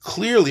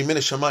clearly Min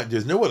Hashamayim.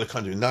 There's no other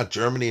country, not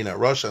Germany, not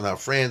Russia, not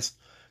France.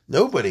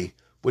 Nobody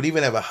would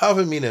even have a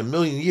Havamina in a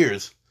million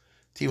years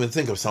to even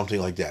think of something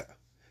like that.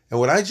 And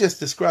what I just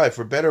described,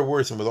 for better or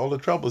worse, and with all the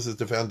troubles, is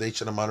the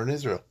foundation of modern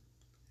Israel.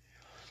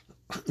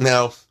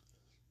 Now,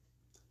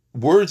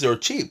 words are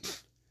cheap,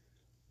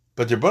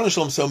 but the Rebbeinu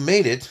Shalom so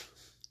made it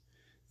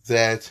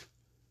that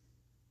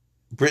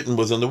Britain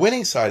was on the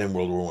winning side in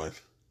World War I.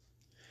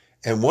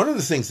 And one of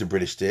the things the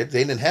British did,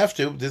 they didn't have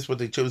to, this is what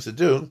they chose to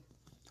do,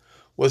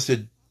 was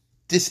to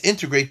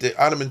disintegrate the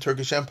Ottoman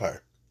Turkish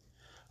Empire.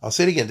 I'll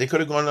say it again, they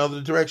could have gone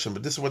another direction,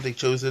 but this is what they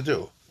chose to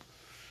do.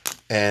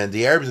 And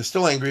the Arabs are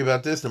still angry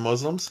about this, the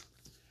Muslims.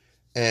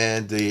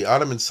 And the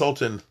Ottoman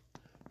Sultan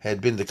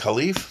had been the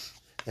Caliph,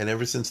 and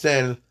ever since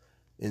then,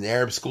 in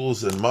Arab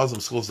schools and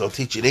Muslim schools, they'll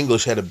teach in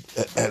English had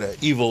an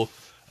evil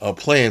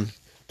plan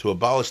to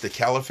abolish the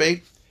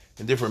Caliphate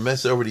and therefore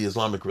mess over the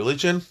Islamic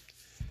religion.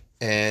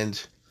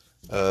 And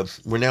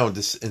we're now in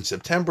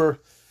September.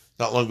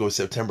 Not long ago was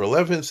September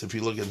 11th. If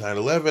you look at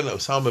 9/11,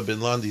 Osama bin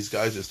Laden, these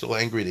guys are still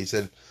angry. They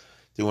said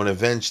they want to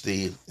avenge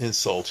the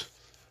insult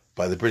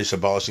by the British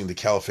abolishing the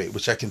Caliphate,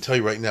 which I can tell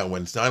you right now,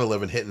 when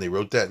 9/11 hit and they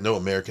wrote that, no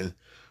American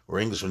or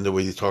Englishman knew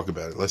what to talk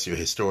about it, unless you're a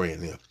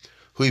historian.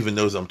 Who even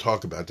knows I'm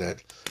talking about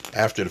that?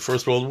 After the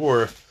First World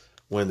War,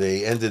 when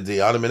they ended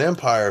the Ottoman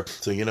Empire,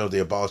 so they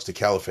abolished the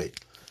Caliphate.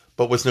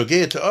 But what's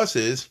nogea to us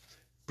is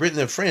Britain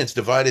and France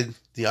divided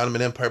the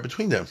Ottoman Empire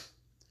between them.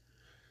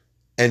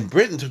 And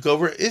Britain took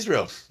over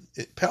Israel,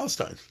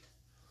 Palestine,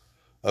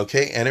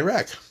 and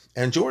Iraq,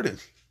 and Jordan.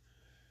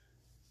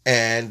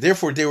 And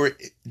therefore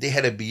they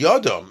had a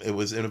biyadam. It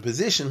was in a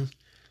position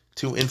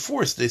to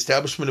enforce the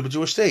establishment of a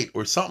Jewish state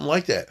or something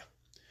like that.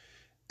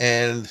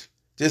 And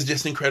this is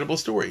just an incredible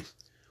story.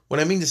 What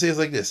I mean to say is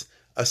like this: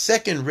 a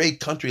second-rate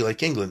country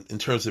like England, in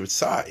terms of its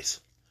size,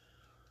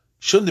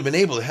 shouldn't have been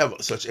able to have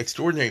such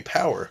extraordinary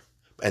power,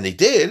 and they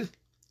did,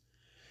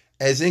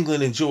 as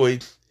England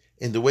enjoyed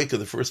in the wake of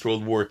the First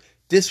World War.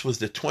 This was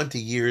the 20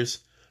 years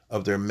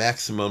of their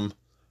maximum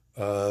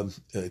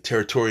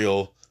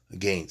territorial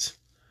gains.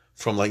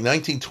 From like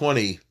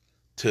 1920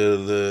 to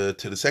the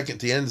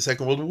end of the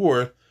Second World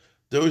War,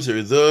 those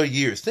are the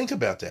years. Think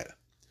about that.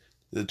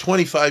 The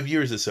 25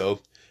 years or so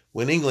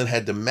when England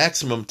had the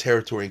maximum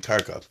territory in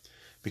Karka,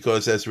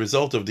 because as a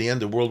result of the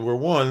end of World War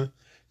One,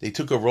 they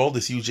took over all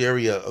this huge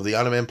area of the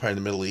Ottoman Empire in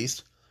the Middle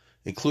East,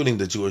 including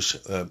the Jewish,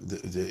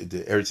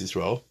 the Eretz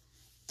Yisrael.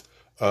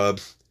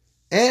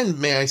 And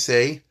may I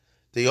say,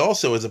 they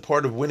also, as a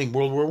part of winning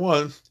World War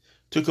One,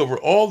 took over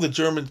all the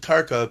German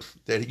Karka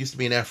that used to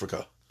be in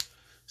Africa.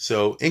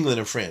 So England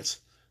and France.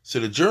 So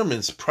the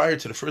Germans, prior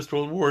to the First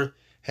World War,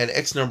 had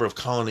X number of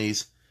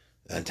colonies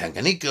in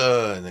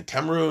Tanganyika and in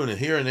Cameroon and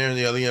here and there and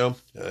the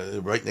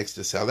other, right next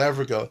to South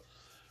Africa,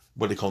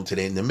 what they call them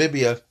today,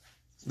 Namibia.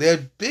 They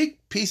had big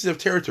pieces of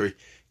territory.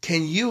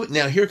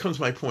 Now here comes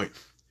my point.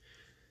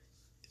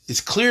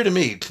 It's clear to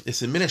me,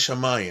 it's in Min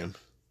Hashamayim.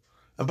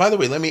 And by the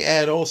way, let me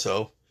add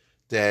also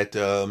that,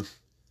 the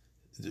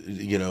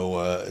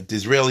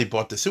Israeli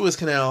bought the Suez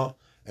Canal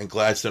and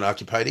Gladstone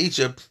occupied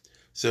Egypt.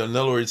 So in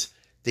other words,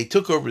 they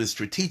took over the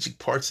strategic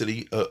parts of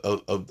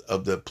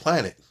the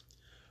planet.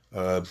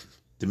 The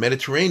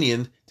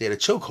Mediterranean, they had a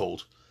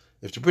chokehold.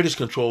 If the British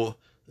control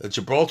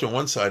Gibraltar on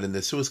one side and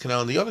the Suez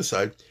Canal on the other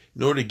side,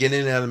 in order to get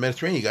in and out of the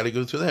Mediterranean, you got to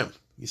go through them.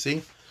 You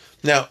see?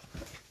 Now,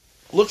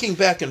 looking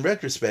back in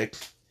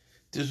retrospect,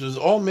 this was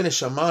all Min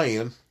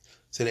Hashamayim,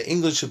 so that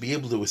England should be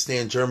able to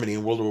withstand Germany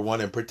in World War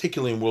I and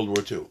particularly in World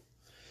War II.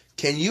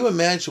 Can you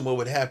imagine what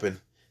would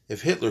happen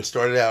if Hitler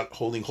started out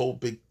holding a whole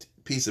big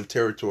piece of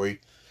territory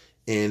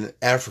in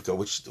Africa,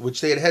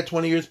 which they had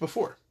 20 years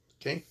before,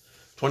 okay?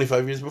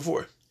 25 years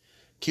before.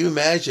 Can you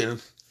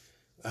imagine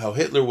how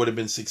Hitler would have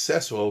been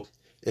successful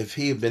if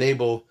he had been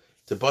able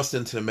to bust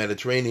into the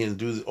Mediterranean and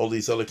do all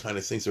these other kind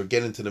of things or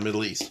get into the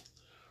Middle East?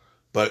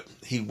 But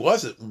he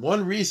wasn't.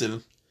 One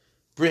reason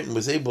Britain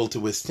was able to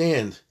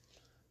withstand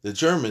the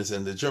Germans,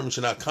 and the Germans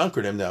should not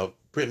conquer them. Now,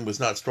 Britain was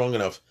not strong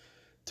enough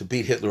to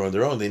beat Hitler on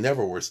their own. They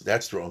never were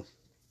that strong.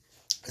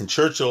 And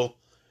Churchill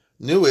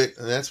knew it,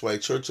 and that's why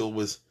Churchill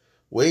was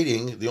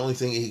waiting. The only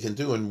thing he can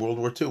do in World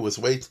War II was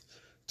wait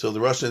till the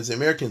Russians and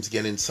Americans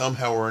get in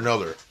somehow or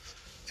another.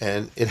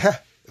 And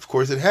of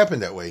course, it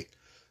happened that way.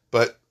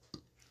 But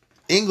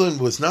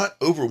England was not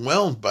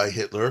overwhelmed by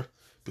Hitler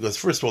because,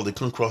 first of all, they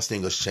couldn't cross the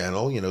English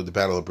Channel, the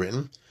Battle of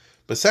Britain.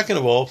 But second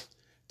of all,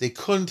 they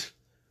couldn't.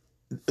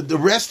 The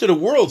rest of the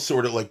world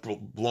sort of like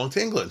belonged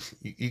to England.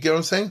 You get what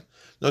I'm saying?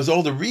 There's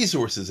all the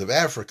resources of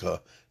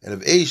Africa and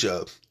of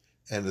Asia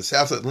and the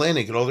South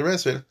Atlantic and all the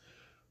rest of it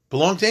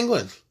belonged to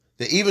England.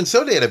 Even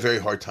so, they had a very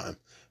hard time.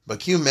 But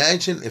can you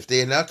imagine if they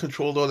had not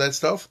controlled all that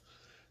stuff?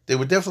 They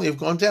would definitely have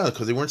gone down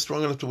because they weren't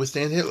strong enough to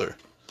withstand Hitler.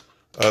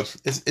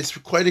 It's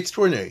quite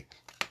extraordinary.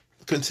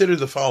 Consider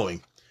the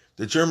following.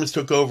 The Germans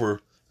took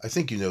over, I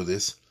think you know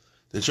this,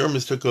 the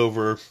Germans took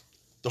over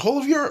the whole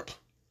of Europe,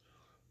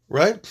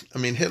 right? I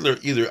mean, Hitler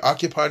either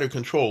occupied or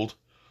controlled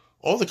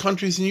all the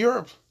countries in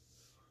Europe,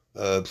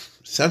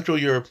 Central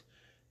Europe,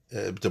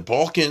 the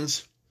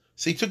Balkans.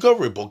 So he took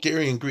over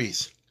Bulgaria and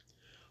Greece.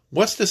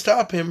 What's to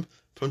stop him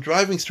from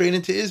driving straight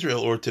into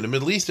Israel or to the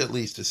Middle East, at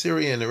least, to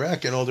Syria and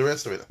Iraq and all the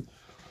rest of it?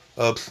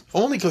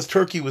 Only because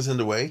Turkey was in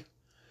the way.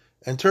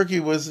 And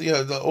Turkey was,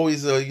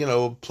 always,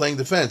 playing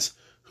defense.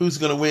 Who's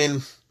going to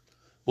win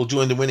will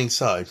join the winning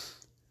side.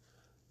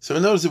 So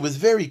notice it was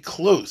very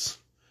close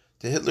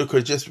that Hitler could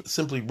have just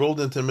simply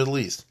rolled into the Middle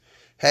East.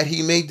 Had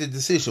he made the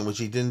decision, which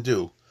he didn't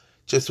do,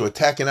 just to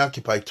attack and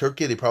occupy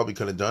Turkey, they probably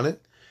could have done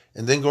it.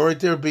 And then go right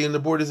there, be in the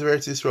borders of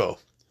Eretz Yisrael.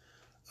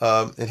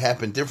 It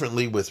happened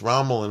differently with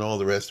Rommel and all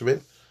the rest of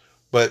it.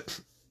 But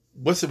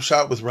what's the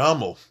shot with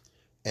Rommel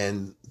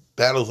and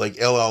battles like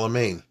El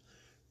Alamein?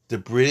 The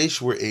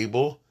British were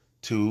able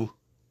to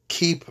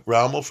keep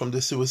Rommel from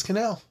the Suez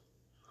Canal,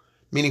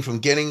 meaning from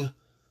getting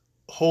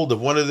hold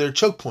of one of their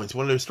choke points,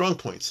 one of their strong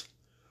points,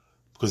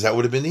 because that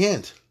would have been the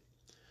end.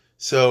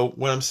 So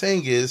what I'm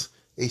saying is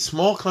a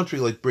small country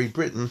like Great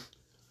Britain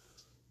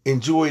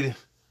enjoyed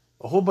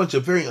a whole bunch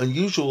of very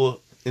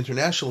unusual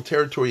international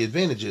territory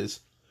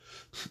advantages,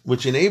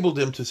 which enabled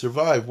them to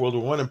survive World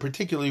War I and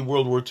particularly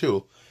World War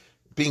II.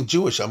 Being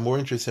Jewish, I'm more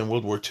interested in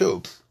World War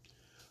II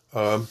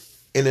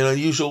in an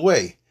unusual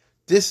way.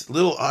 This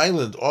little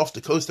island off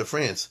the coast of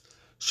France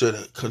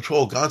should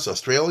control Gans,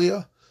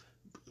 Australia.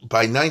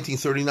 By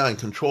 1939,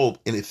 controlled,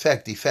 in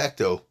effect, de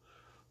facto,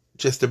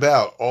 just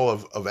about all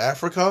of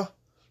Africa.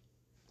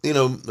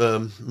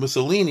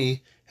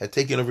 Mussolini had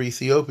taken over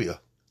Ethiopia.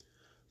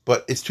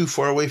 But it's too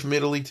far away from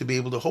Italy to be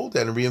able to hold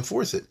that and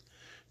reinforce it.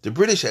 The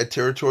British had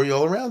territory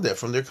all around that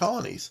from their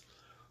colonies.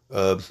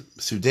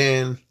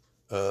 Sudan,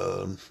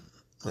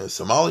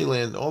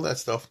 Somaliland, all that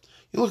stuff.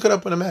 You look it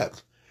up on a map.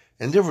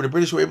 And therefore, the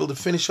British were able to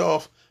finish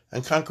off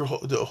and conquer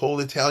the whole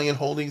Italian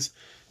holdings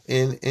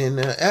in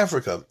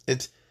Africa.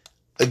 It's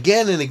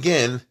again and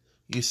again,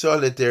 you saw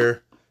that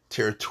their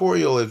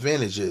territorial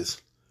advantages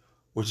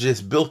were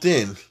just built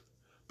in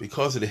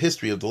because of the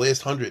history of the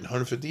last 100 and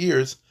 150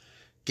 years,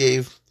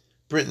 gave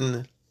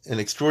Britain an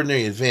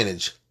extraordinary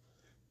advantage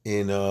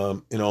in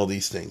all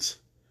these things.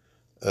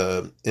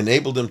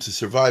 Enabled them to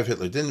survive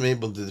Hitler. Didn't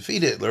enable them to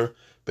defeat Hitler,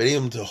 but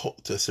enabled them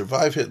to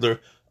survive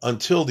Hitler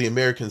until the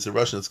Americans and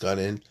Russians got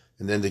in,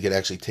 and then they could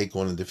actually take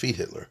on and defeat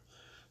Hitler.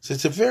 So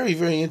it's a very,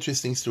 very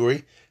interesting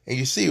story. And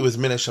you see it was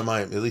Min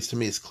Hashamayim, at least to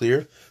me it's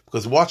clear,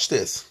 because watch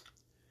this.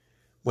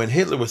 When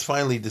Hitler was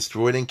finally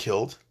destroyed and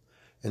killed,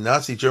 and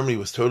Nazi Germany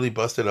was totally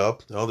busted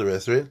up, and all the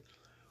rest of it,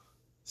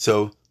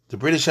 so the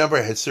British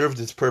Empire had served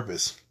its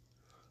purpose.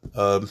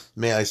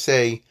 May I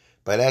say,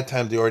 by that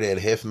time they already had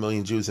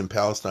 500,000 Jews in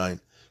Palestine,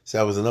 so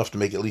that was enough to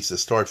make at least a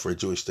start for a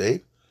Jewish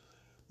state.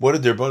 What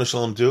did the Rebbeinu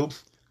Shalom do?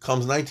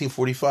 Comes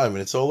 1945,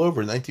 and it's all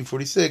over.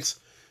 1946,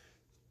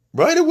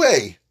 right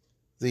away,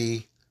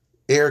 the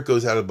air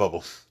goes out of the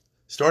bubble.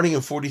 Starting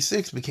in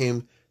 46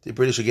 became the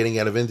British are getting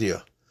out of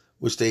India,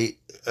 which they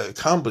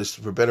accomplished,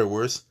 for better or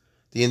worse,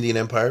 the Indian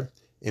Empire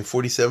in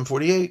 47,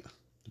 48,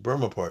 the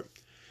Burma part.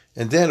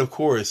 And then, of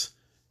course,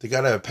 they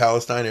got out of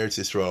Palestine, Eretz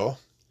Yisrael,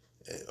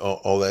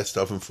 all that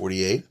stuff in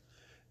 48.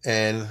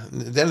 And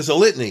then it's a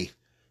litany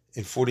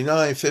in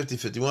 49, 50,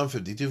 51,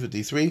 52,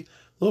 53.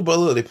 Little by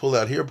little, they pulled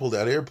out here, pulled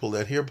out here, pulled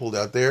out here, pulled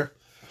out there.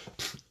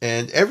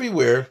 And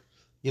everywhere,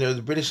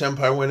 the British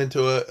Empire went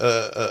into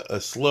a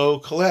slow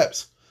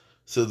collapse.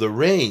 So the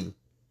reign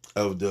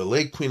of the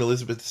late Queen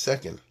Elizabeth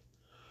II,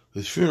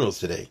 whose funeral is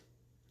today,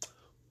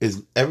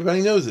 is,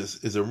 everybody knows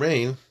this, is a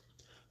reign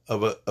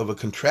of a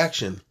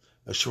contraction,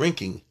 a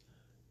shrinking.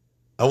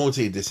 I won't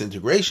say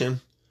disintegration,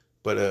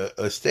 but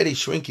a steady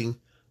shrinking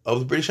of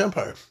the British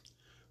Empire.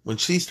 When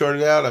she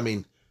started out,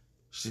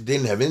 she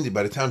didn't have India.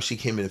 By the time she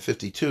came in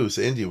 52,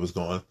 so India was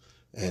gone,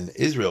 and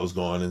Israel was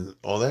gone, and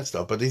all that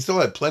stuff. But they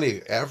still had plenty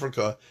of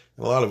Africa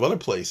and a lot of other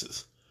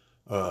places.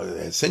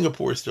 They had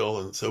Singapore still,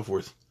 and so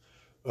forth.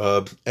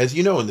 As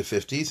you know, in the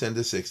 50s and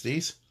the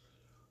 60s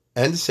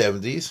and the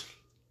 70s,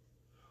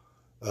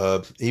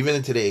 even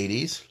into the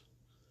 80s,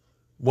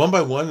 one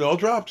by one, it all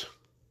dropped.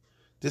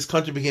 This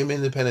country became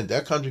independent,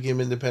 that country became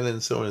independent,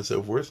 and so on and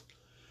so forth.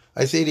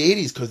 I say the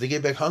 80s because they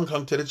gave back Hong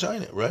Kong to the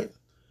China, right?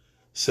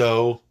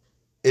 So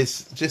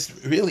it's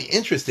just really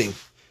interesting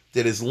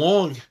that as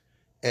long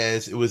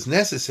as it was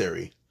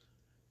necessary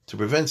to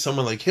prevent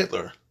someone like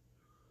Hitler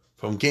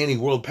from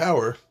gaining world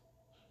power,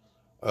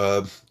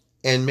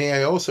 and may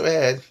I also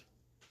add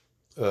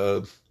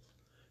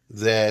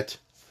that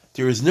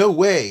there is no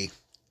way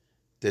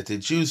that the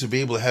Jews would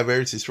be able to have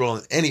Eretz Yisrael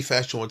in any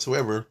fashion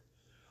whatsoever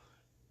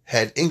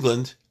had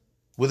England,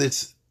 with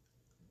its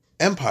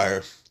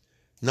empire,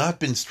 not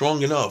been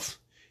strong enough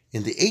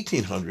in the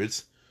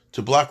 1800s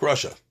to block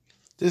Russia.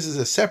 This is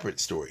a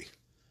separate story.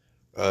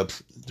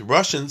 The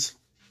Russians,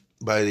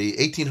 by the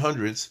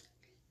 1800s,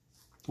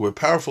 were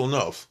powerful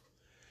enough,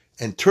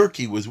 and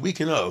Turkey was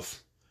weak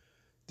enough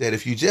that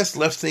if you just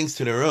left things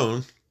to their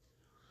own,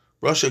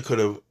 Russia could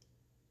have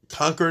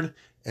conquered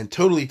and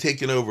totally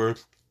taken over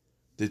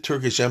the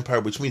Turkish Empire,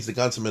 which means the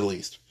Ganze Middle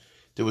East.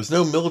 There was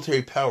no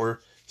military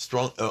power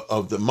strong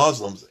of the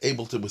Muslims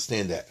able to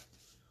withstand that.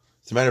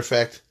 As a matter of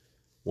fact,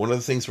 one of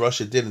the things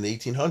Russia did in the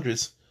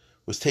 1800s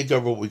was take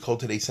over what we call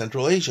today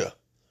Central Asia.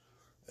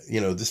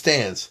 The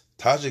stands,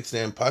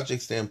 Tajikistan,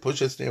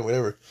 Pushistan,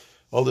 whatever,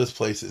 all those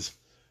places.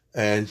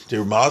 And they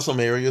were Muslim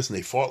areas, and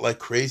they fought like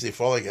crazy, they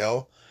fought like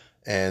hell.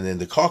 And then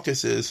the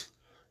Caucasus,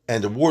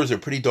 and the wars are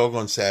pretty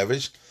doggone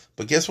savage.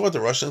 But guess what?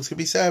 The Russians could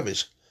be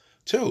savage,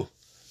 too.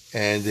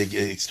 And they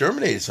get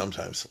exterminated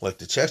sometimes, like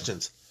the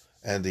Chechens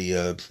and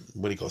the,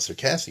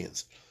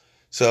 Circassians.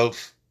 So,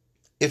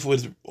 if it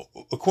was,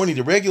 according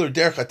to regular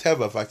Derech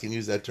HaTeva, if I can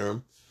use that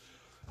term,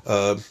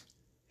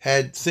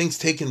 had things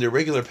taken their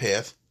regular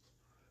path,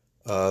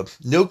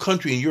 no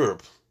country in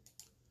Europe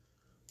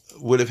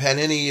would have had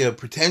any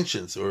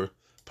pretensions or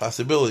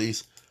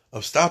possibilities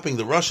of stopping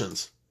the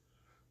Russians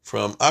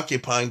from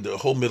occupying the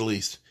whole Middle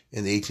East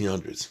in the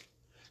 1800s.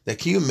 Now,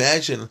 can you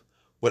imagine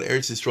what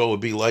Eretz Yisrael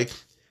would be like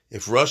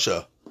if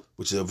Russia,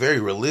 which is a very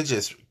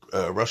religious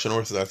Russian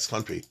Orthodox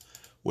country,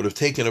 would have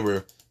taken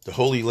over the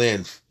Holy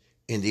Land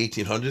in the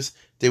 1800s?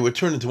 They would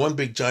turn into one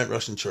big giant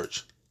Russian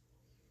church.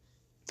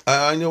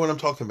 I know what I'm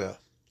talking about.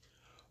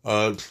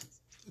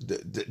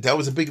 That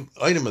was a big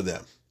item of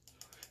them.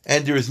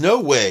 And there is no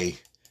way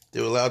they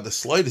allowed the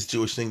slightest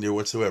Jewish thing there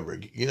whatsoever.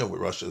 You know what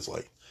Russia is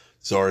like.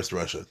 Tsarist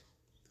Russia.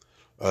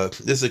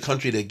 This is a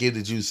country that gave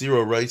the Jews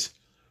zero rights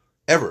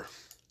ever.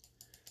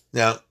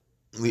 Now,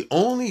 the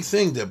only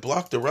thing that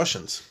blocked the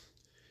Russians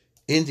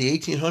in the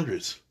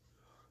 1800s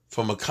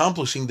from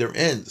accomplishing their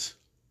ends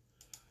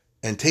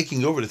and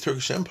taking over the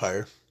Turkish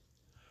Empire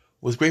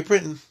was Great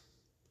Britain.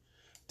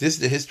 This is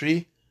the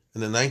history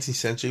in the 19th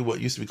century,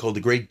 what used to be called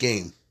the Great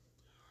Game.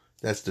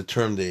 That's the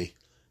term they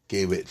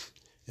gave it,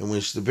 in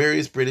which the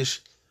various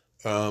British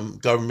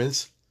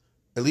governments,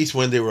 at least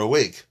when they were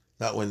awake,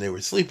 not when they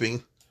were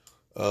sleeping,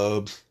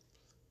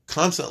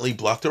 constantly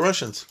blocked the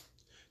Russians.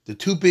 The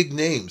two big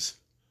names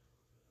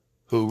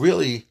who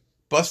really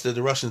busted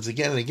the Russians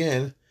again and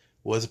again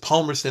was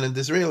Palmerston and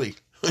Disraeli,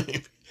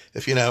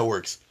 if you know how it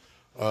works.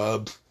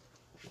 If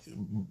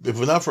it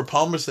were not for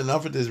Palmerston,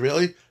 not for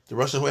Disraeli, the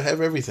Russians would have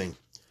everything.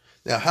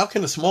 Now, how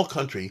can a small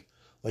country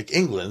like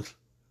England,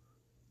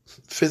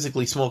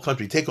 physically small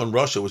country, take on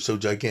Russia, which was so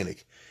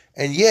gigantic?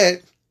 And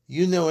yet,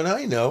 you know and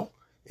I know,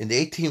 in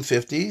the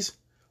 1850s,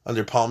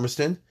 under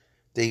Palmerston,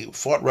 they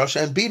fought Russia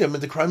and beat them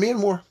in the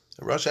Crimean War.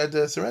 Russia had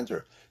to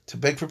surrender to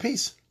beg for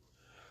peace.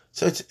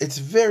 So it's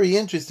very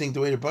interesting the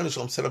way the Rebbeinu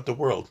Shalom set up the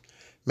world.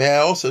 May I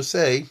also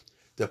say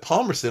that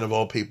Palmerston, of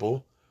all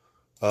people,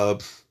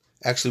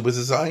 actually was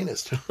a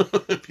Zionist,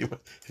 if you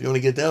want to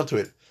get down to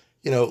it.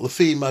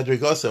 Lefi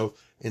Madrigoso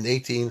in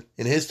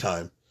his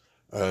time,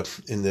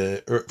 in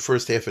the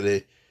first half of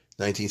the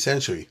 19th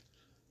century,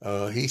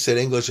 he said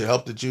England should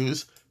help the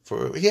Jews.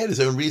 He had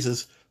his own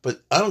reasons,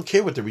 but I don't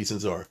care what the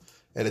reasons are.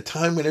 At a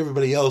time when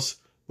everybody else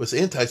was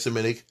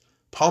anti-Semitic,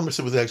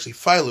 Palmerston was actually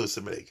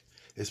philo-Semitic.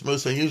 It's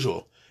most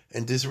unusual.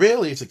 And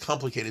Disraeli is a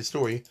complicated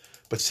story,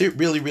 but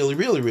really, really,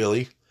 really,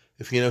 really,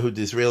 if you know who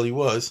Disraeli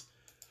was,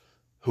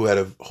 who had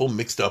a whole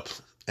mixed-up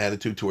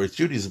attitude towards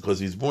Judaism because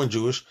he was born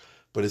Jewish,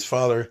 but his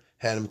father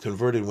had him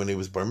converted when he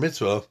was bar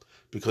mitzvah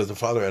because the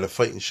father had a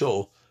fight in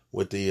shul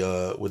with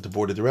the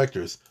board of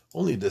directors.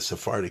 Only the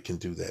Sephardic can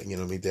do that. You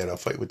know what I mean, Dad? I'll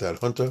fight with that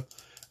hunter.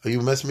 Oh,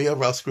 you mess me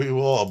up, I'll screw you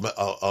all.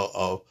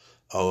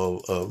 I'll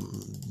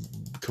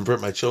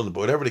convert my children. But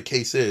whatever the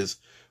case is,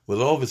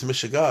 with all of his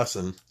mishigas,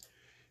 and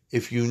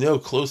if you know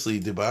closely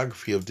the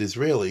biography of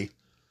Disraeli,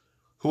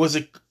 who was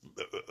a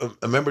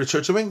member of the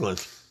Church of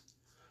England,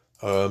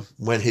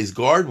 when his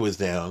guard was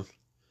down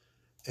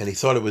and he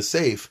thought it was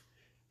safe,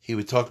 he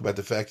would talk about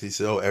the fact that he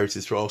said, Eretz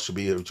Yisrael should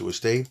be a Jewish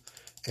state,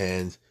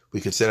 and we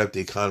could set up the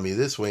economy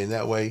this way and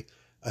that way.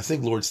 I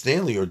think Lord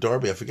Stanley or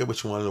Darby, I forget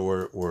which one,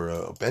 or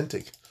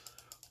Bentinck,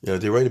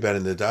 they write about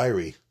in the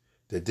diary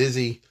that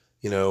Dizzy,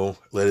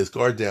 let his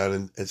guard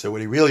down and said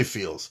what he really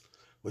feels,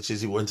 which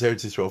is he wants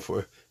Eretz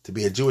Yisrael to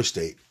be a Jewish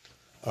state.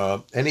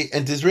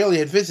 And Disraeli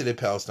had visited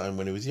Palestine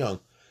when he was young.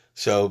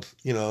 So,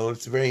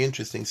 it's a very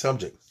interesting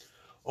subject.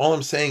 All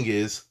I'm saying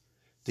is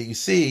that you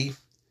see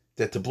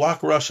that to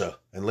block Russia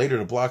and later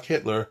to block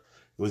Hitler, it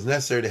was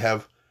necessary to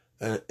have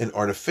an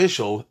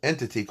artificial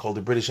entity called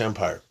the British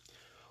Empire.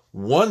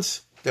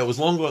 Once that was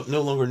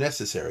no longer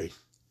necessary,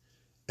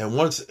 and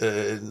once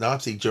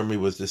Nazi Germany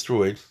was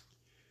destroyed,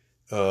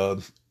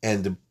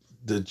 and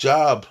the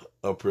job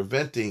of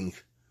preventing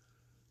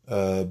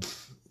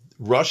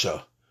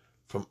Russia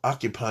from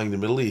occupying the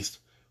Middle East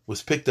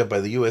was picked up by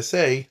the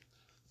USA,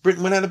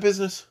 Britain went out of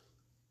business.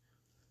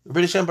 The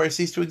British Empire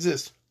ceased to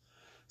exist.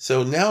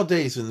 So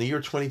nowadays, in the year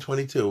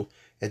 2022,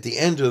 at the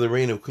end of the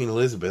reign of Queen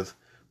Elizabeth,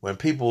 when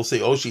people will say,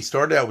 she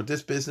started out with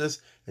this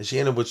business and she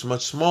ended up with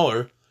much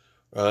smaller,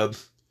 a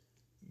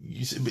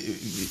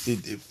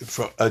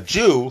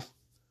Jew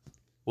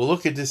will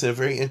look at this in a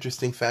very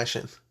interesting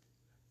fashion.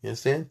 You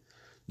understand?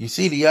 You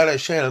see the Yad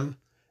Hashem,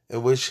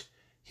 in which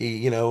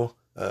he,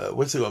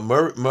 what's it called?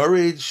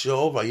 Murid,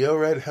 Shol,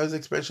 Vayored, how's the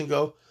expression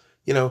go?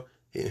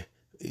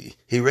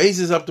 He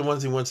raises up the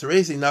ones he wants to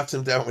raise, he knocks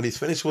them down when he's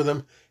finished with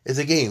them. It's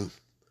a game,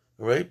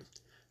 right?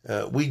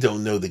 We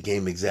don't know the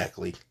game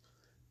exactly.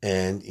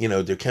 And,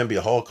 there can be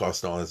a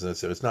Holocaust on us,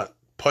 so it's not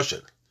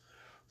Pashut.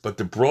 But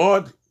the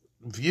broad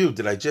view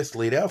that I just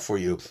laid out for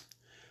you,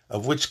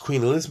 of which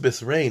Queen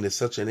Elizabeth's reign is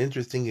such an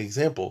interesting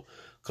example,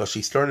 because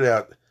she started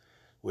out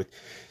with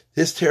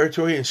this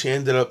territory and she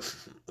ended up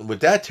with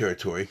that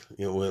territory,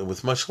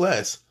 with much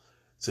less.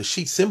 So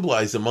she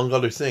symbolized, among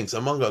other things,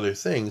 some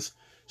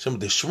of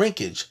the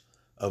shrinkage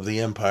of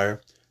the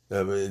empire.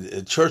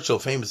 Churchill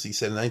famously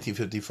said in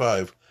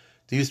 1955,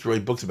 they used to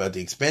write books about the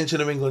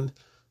expansion of England,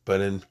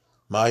 but in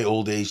my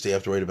old age, they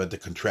have to write about the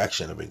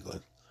contraction of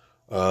England.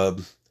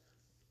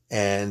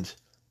 And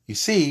you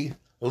see,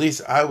 at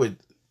least I would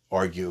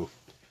argue,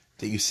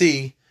 that you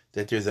see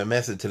that there's a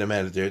method to the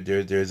madness.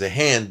 There's a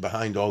hand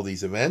behind all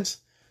these events.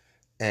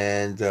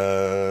 And,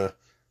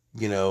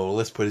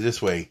 let's put it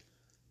this way.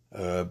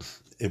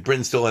 If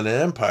Britain's still in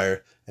an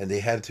empire and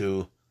they had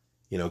to,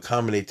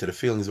 accommodate to the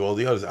feelings of all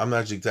the others, I'm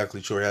not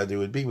exactly sure how they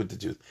would be with the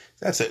Jews.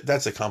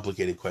 That's a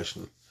complicated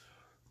question.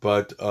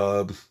 But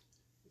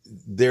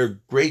their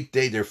great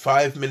day, their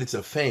 5 minutes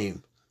of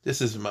fame,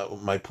 this is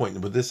my point,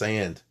 and with this I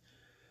end.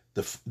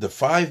 The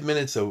 5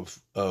 minutes of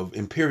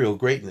imperial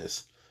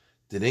greatness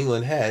that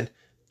England had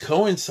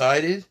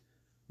coincided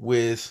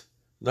with,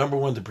 number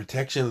one, the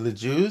protection of the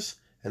Jews,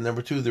 and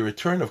number two, the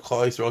return of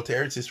Klal Yisrael to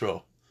Eretz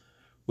Yisrael,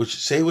 which,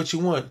 say what you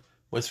want,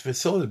 was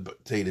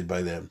facilitated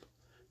by them.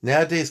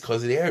 Nowadays,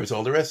 because of the Arabs,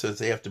 all the rest of us,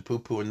 they have to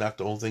poo-poo and knock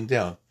the whole thing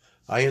down.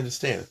 I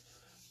understand.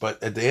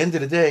 But at the end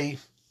of the day,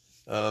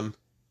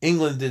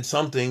 England did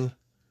something,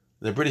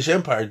 the British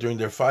Empire, during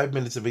their 5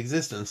 minutes of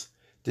existence,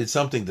 did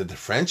something that the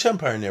French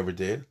Empire never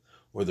did,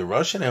 or the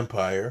Russian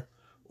Empire,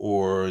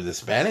 or the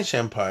Spanish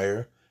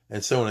Empire,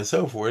 and so on and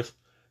so forth.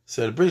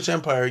 So the British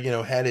Empire,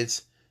 had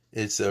its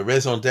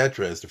raison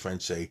d'etre, as the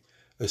French say,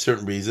 a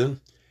certain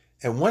reason.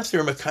 And once they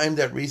were mekayim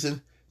that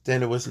reason,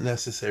 then it wasn't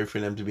necessary for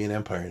them to be an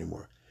empire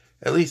anymore.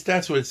 At least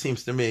that's what it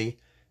seems to me.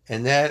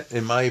 And that,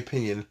 in my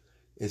opinion,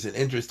 is an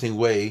interesting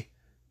way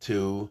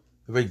a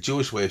very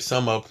Jewish way to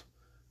sum up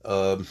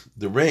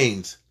the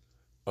reigns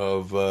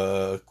of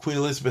Queen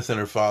Elizabeth and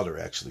her father,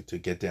 actually, to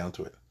get down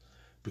to it.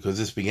 Because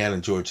this began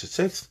in George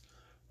VI.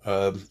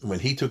 When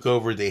he took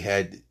over, they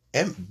had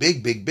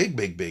big,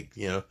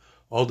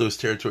 all those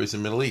territories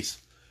in the Middle East.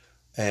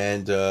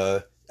 And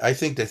I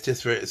think that's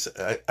just very.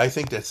 I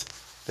think that's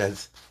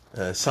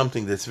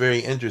something that's very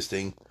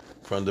interesting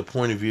from the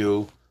point of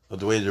view of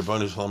the way the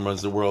Rebbeinu Shalom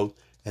runs the world,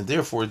 and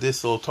therefore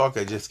this little talk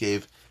I just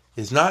gave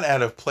is not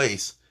out of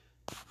place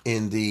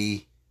in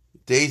the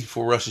days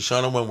before Rosh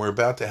Hashanah when we're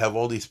about to have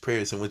all these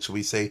prayers in which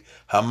we say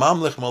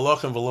Hamamlech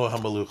Malachim V'lo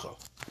Hamalucha.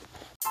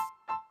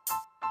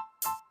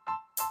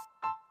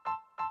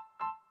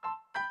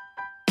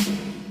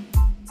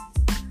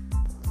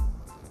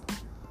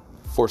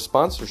 For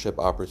sponsorship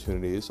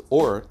opportunities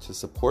or to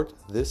support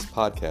this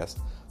podcast,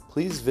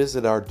 please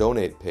visit our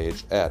donate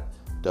page at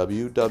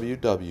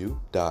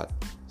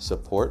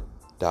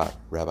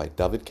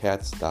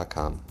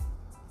www.support.rabbidavidkatz.com.